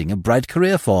predicting a bright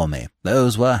career for me.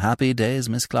 Those were happy days,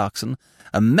 Miss Clarkson.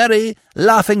 A merry,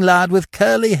 laughing lad with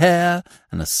curly hair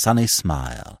and a sunny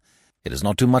smile. It is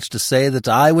not too much to say that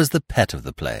I was the pet of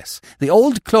the place. The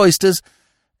old cloisters—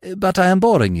 But I am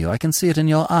boring you. I can see it in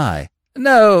your eye.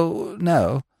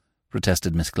 No,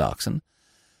 protested Miss Clarkson.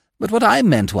 But what I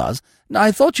meant was,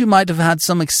 I thought you might have had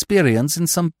some experience in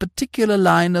some particular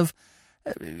line of—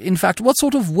 in fact, what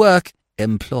sort of work—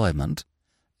 employment.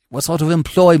 What sort of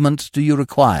employment do you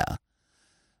require?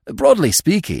 Broadly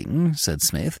speaking, said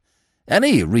Smith,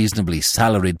 any reasonably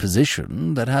salaried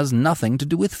position that has nothing to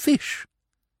do with fish.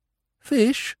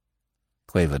 Fish?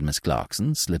 Quavered Miss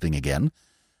Clarkson, slipping again.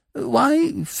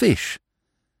 Why fish?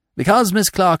 Because, Miss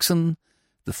Clarkson,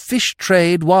 the fish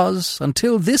trade was,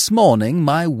 until this morning,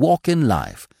 my walk in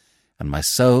life, and my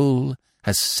soul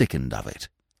has sickened of it.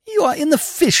 You are in the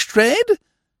fish trade?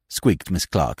 Squeaked Miss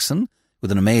Clarkson,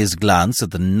 with an amazed glance at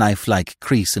the knife-like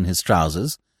crease in his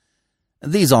trousers.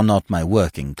 These are not my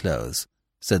working clothes,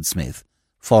 said Smith,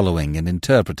 following and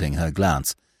interpreting her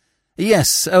glance.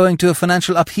 Yes, owing to a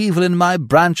financial upheaval in my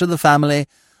branch of the family,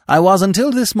 I was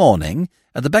until this morning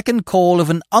at the beck and call of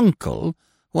an uncle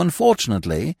who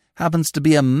unfortunately happens to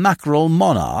be a mackerel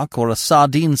monarch or a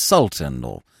sardine sultan,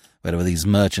 or whatever these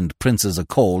merchant princes are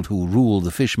called who rule the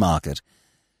fish market.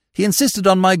 He insisted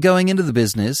on my going into the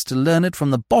business to learn it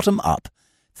from the bottom up,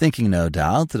 thinking no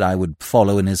doubt that I would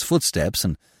follow in his footsteps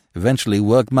and eventually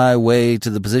work my way to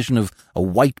the position of a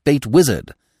whitebait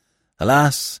wizard.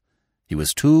 Alas, he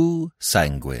was too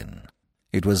sanguine.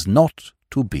 It was not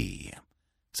to be,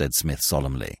 said Smith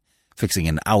solemnly, fixing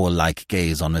an owl-like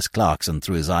gaze on Miss Clarkson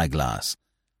through his eyeglass.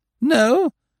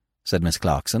 No, said Miss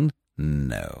Clarkson.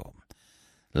 No.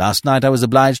 Last night I was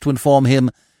obliged to inform him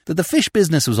that the fish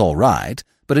business was all right,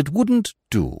 but it wouldn't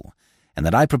do, and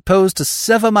that I proposed to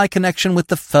sever my connection with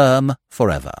the firm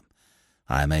forever.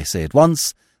 I may say at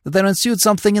once that there ensued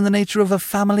something in the nature of a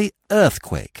family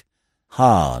earthquake.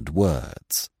 Hard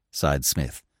words, sighed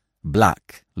Smith.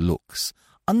 Black looks.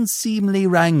 Unseemly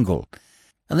wrangle.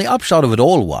 And the upshot of it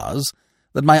all was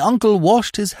that my uncle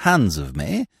washed his hands of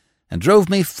me and drove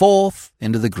me forth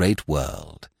into the great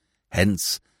world.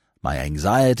 Hence my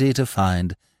anxiety to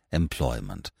find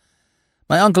employment.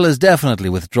 My uncle has definitely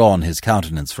withdrawn his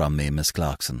countenance from me, Miss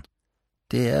Clarkson.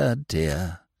 Dear,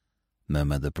 dear,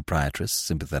 murmured the proprietress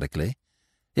sympathetically.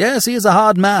 Yes, he is a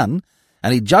hard man,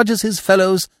 and he judges his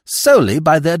fellows solely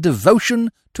by their devotion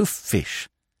to fish.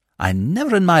 I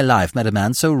never in my life met a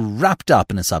man so wrapped up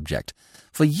in a subject.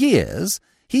 For years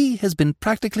he has been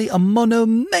practically a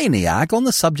monomaniac on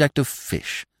the subject of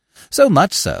fish, so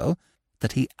much so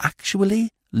that he actually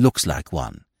looks like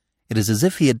one. It is as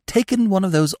if he had taken one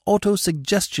of those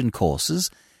auto-suggestion courses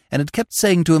and had kept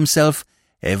saying to himself,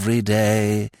 "Every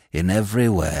day, in every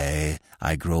way,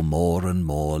 I grow more and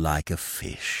more like a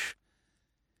fish."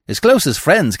 His closest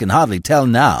friends can hardly tell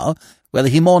now whether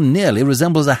he more nearly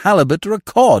resembles a halibut or a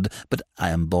cod, but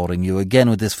I am boring you again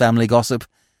with this family gossip.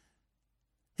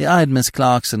 He eyed Miss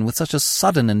Clarkson with such a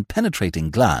sudden and penetrating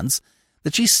glance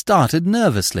that she started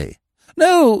nervously.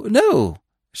 No,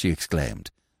 she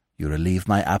exclaimed. You relieve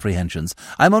my apprehensions.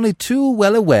 I am only too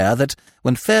well aware that,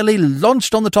 when fairly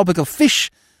launched on the topic of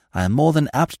fish, I am more than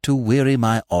apt to weary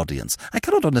my audience. I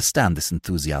cannot understand this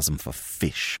enthusiasm for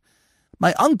fish.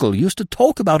 My uncle used to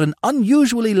talk about an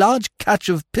unusually large catch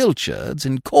of pilchards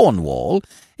in Cornwall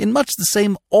in much the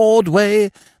same odd way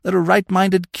that a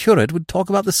right-minded curate would talk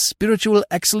about the spiritual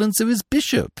excellence of his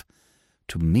bishop.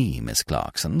 To me, Miss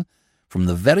Clarkson, from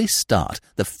the very start,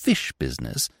 the fish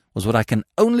business was what I can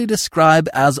only describe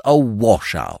as a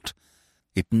washout.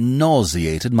 It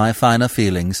nauseated my finer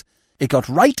feelings. It got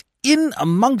right in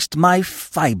amongst my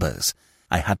fibres.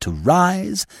 I had to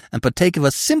rise and partake of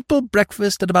a simple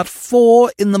breakfast at about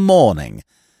 4 in the morning,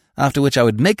 after which I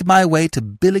would make my way to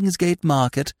Billingsgate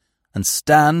Market and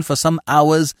stand for some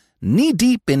hours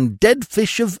knee-deep in dead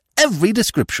fish of every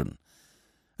description.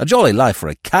 A jolly life for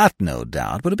a cat, no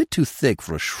doubt, but a bit too thick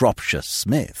for a Shropshire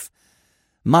Smith.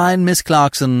 Mine, Miss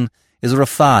Clarkson, is a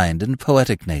refined and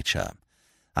poetic nature.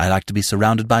 I like to be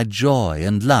surrounded by joy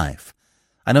and life.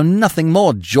 I know nothing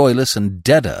more joyless and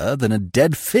deader than a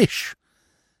dead fish.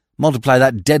 Multiply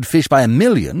that dead fish by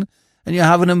 1,000,000, and you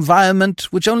have an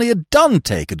environment which only a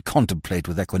Dante could contemplate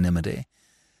with equanimity.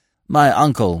 My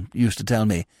uncle used to tell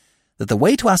me that the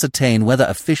way to ascertain whether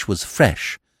a fish was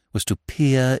fresh was to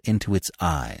peer into its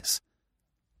eyes.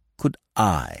 Could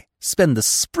I spend the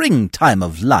springtime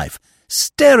of life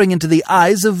staring into the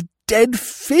eyes of dead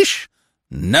fish?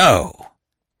 No!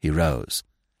 He rose.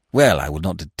 Well, I will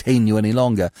not detain you any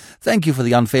longer. Thank you for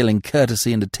the unfailing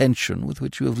courtesy and attention with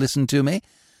which you have listened to me.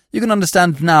 You can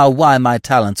understand now why my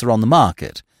talents are on the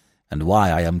market, and why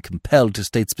I am compelled to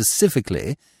state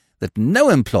specifically that no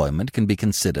employment can be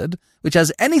considered which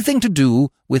has anything to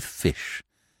do with fish.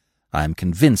 I am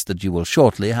convinced that you will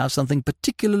shortly have something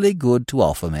particularly good to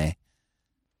offer me.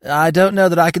 I don't know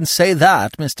that I can say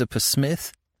that, Mr.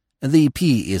 Psmith. The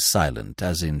P is silent,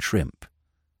 as in shrimp,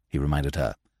 he reminded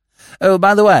her. Oh,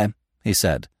 by the way, he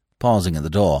said, pausing at the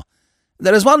door,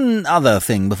 there is one other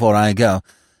thing before I go.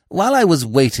 While I was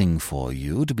waiting for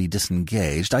you to be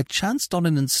disengaged, I chanced on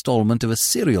an installment of a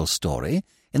serial story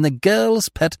in The Girl's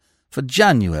Pet for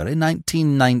January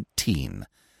 1919.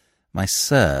 My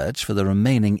search for the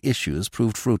remaining issues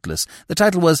proved fruitless. The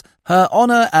title was Her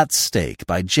Honour at Stake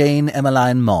by Jane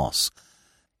Emmeline Moss.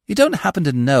 You don't happen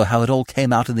to know how it all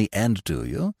came out in the end, do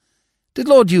you? Did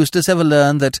Lord Eustace ever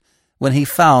learn that when he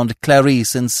found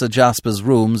Clarice in Sir Jasper's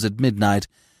rooms at midnight,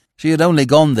 she had only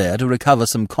gone there to recover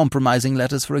some compromising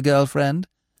letters for a girlfriend?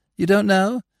 You don't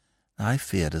know? I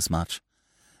feared as much.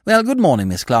 Well, good morning,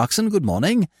 Miss Clarkson, good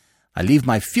morning. I leave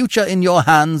my future in your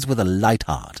hands with a light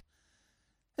heart.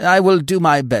 I will do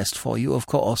my best for you, of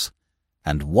course.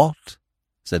 And what,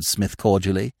 said Smith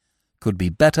cordially, could be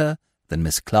better than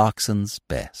Miss Clarkson's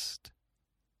best?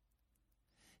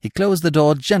 He closed the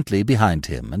door gently behind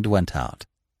him and went out.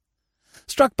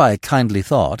 Struck by a kindly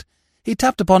thought, he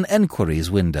tapped upon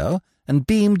Enquiry's window and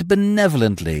beamed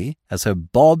benevolently as her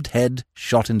bobbed head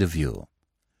shot into view.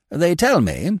 "They tell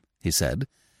me," he said,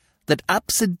 "that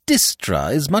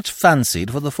Apsidistra is much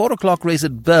fancied for the 4 o'clock race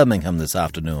at Birmingham this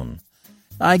afternoon.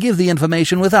 I give the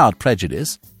information without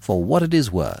prejudice, for what it is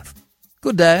worth.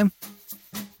 Good day."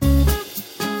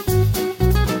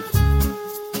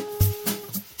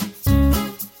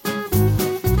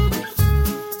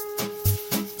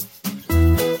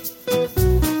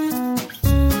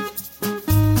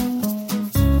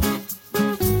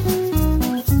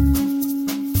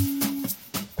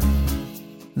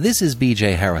 This is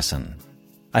B.J. Harrison.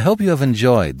 I hope you have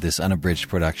enjoyed this unabridged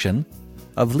production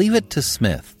of Leave It to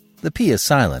Smith, The P is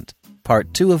Silent,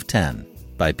 Part 2 of 10,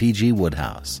 by P.G.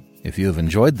 Wodehouse. If you have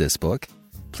enjoyed this book,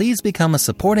 please become a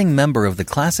supporting member of the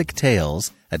Classic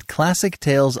Tales at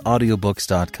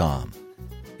ClassicTalesAudiobooks.com.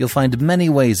 You'll find many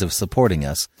ways of supporting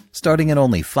us, starting at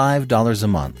only $5 a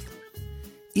month.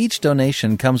 Each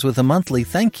donation comes with a monthly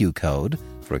thank you code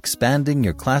for expanding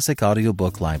your classic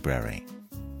audiobook library.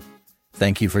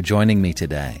 Thank you for joining me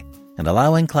today and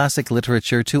allowing classic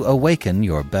literature to awaken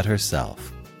your better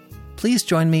self. Please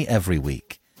join me every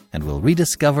week, and we'll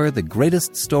rediscover the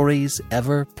greatest stories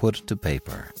ever put to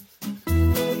paper.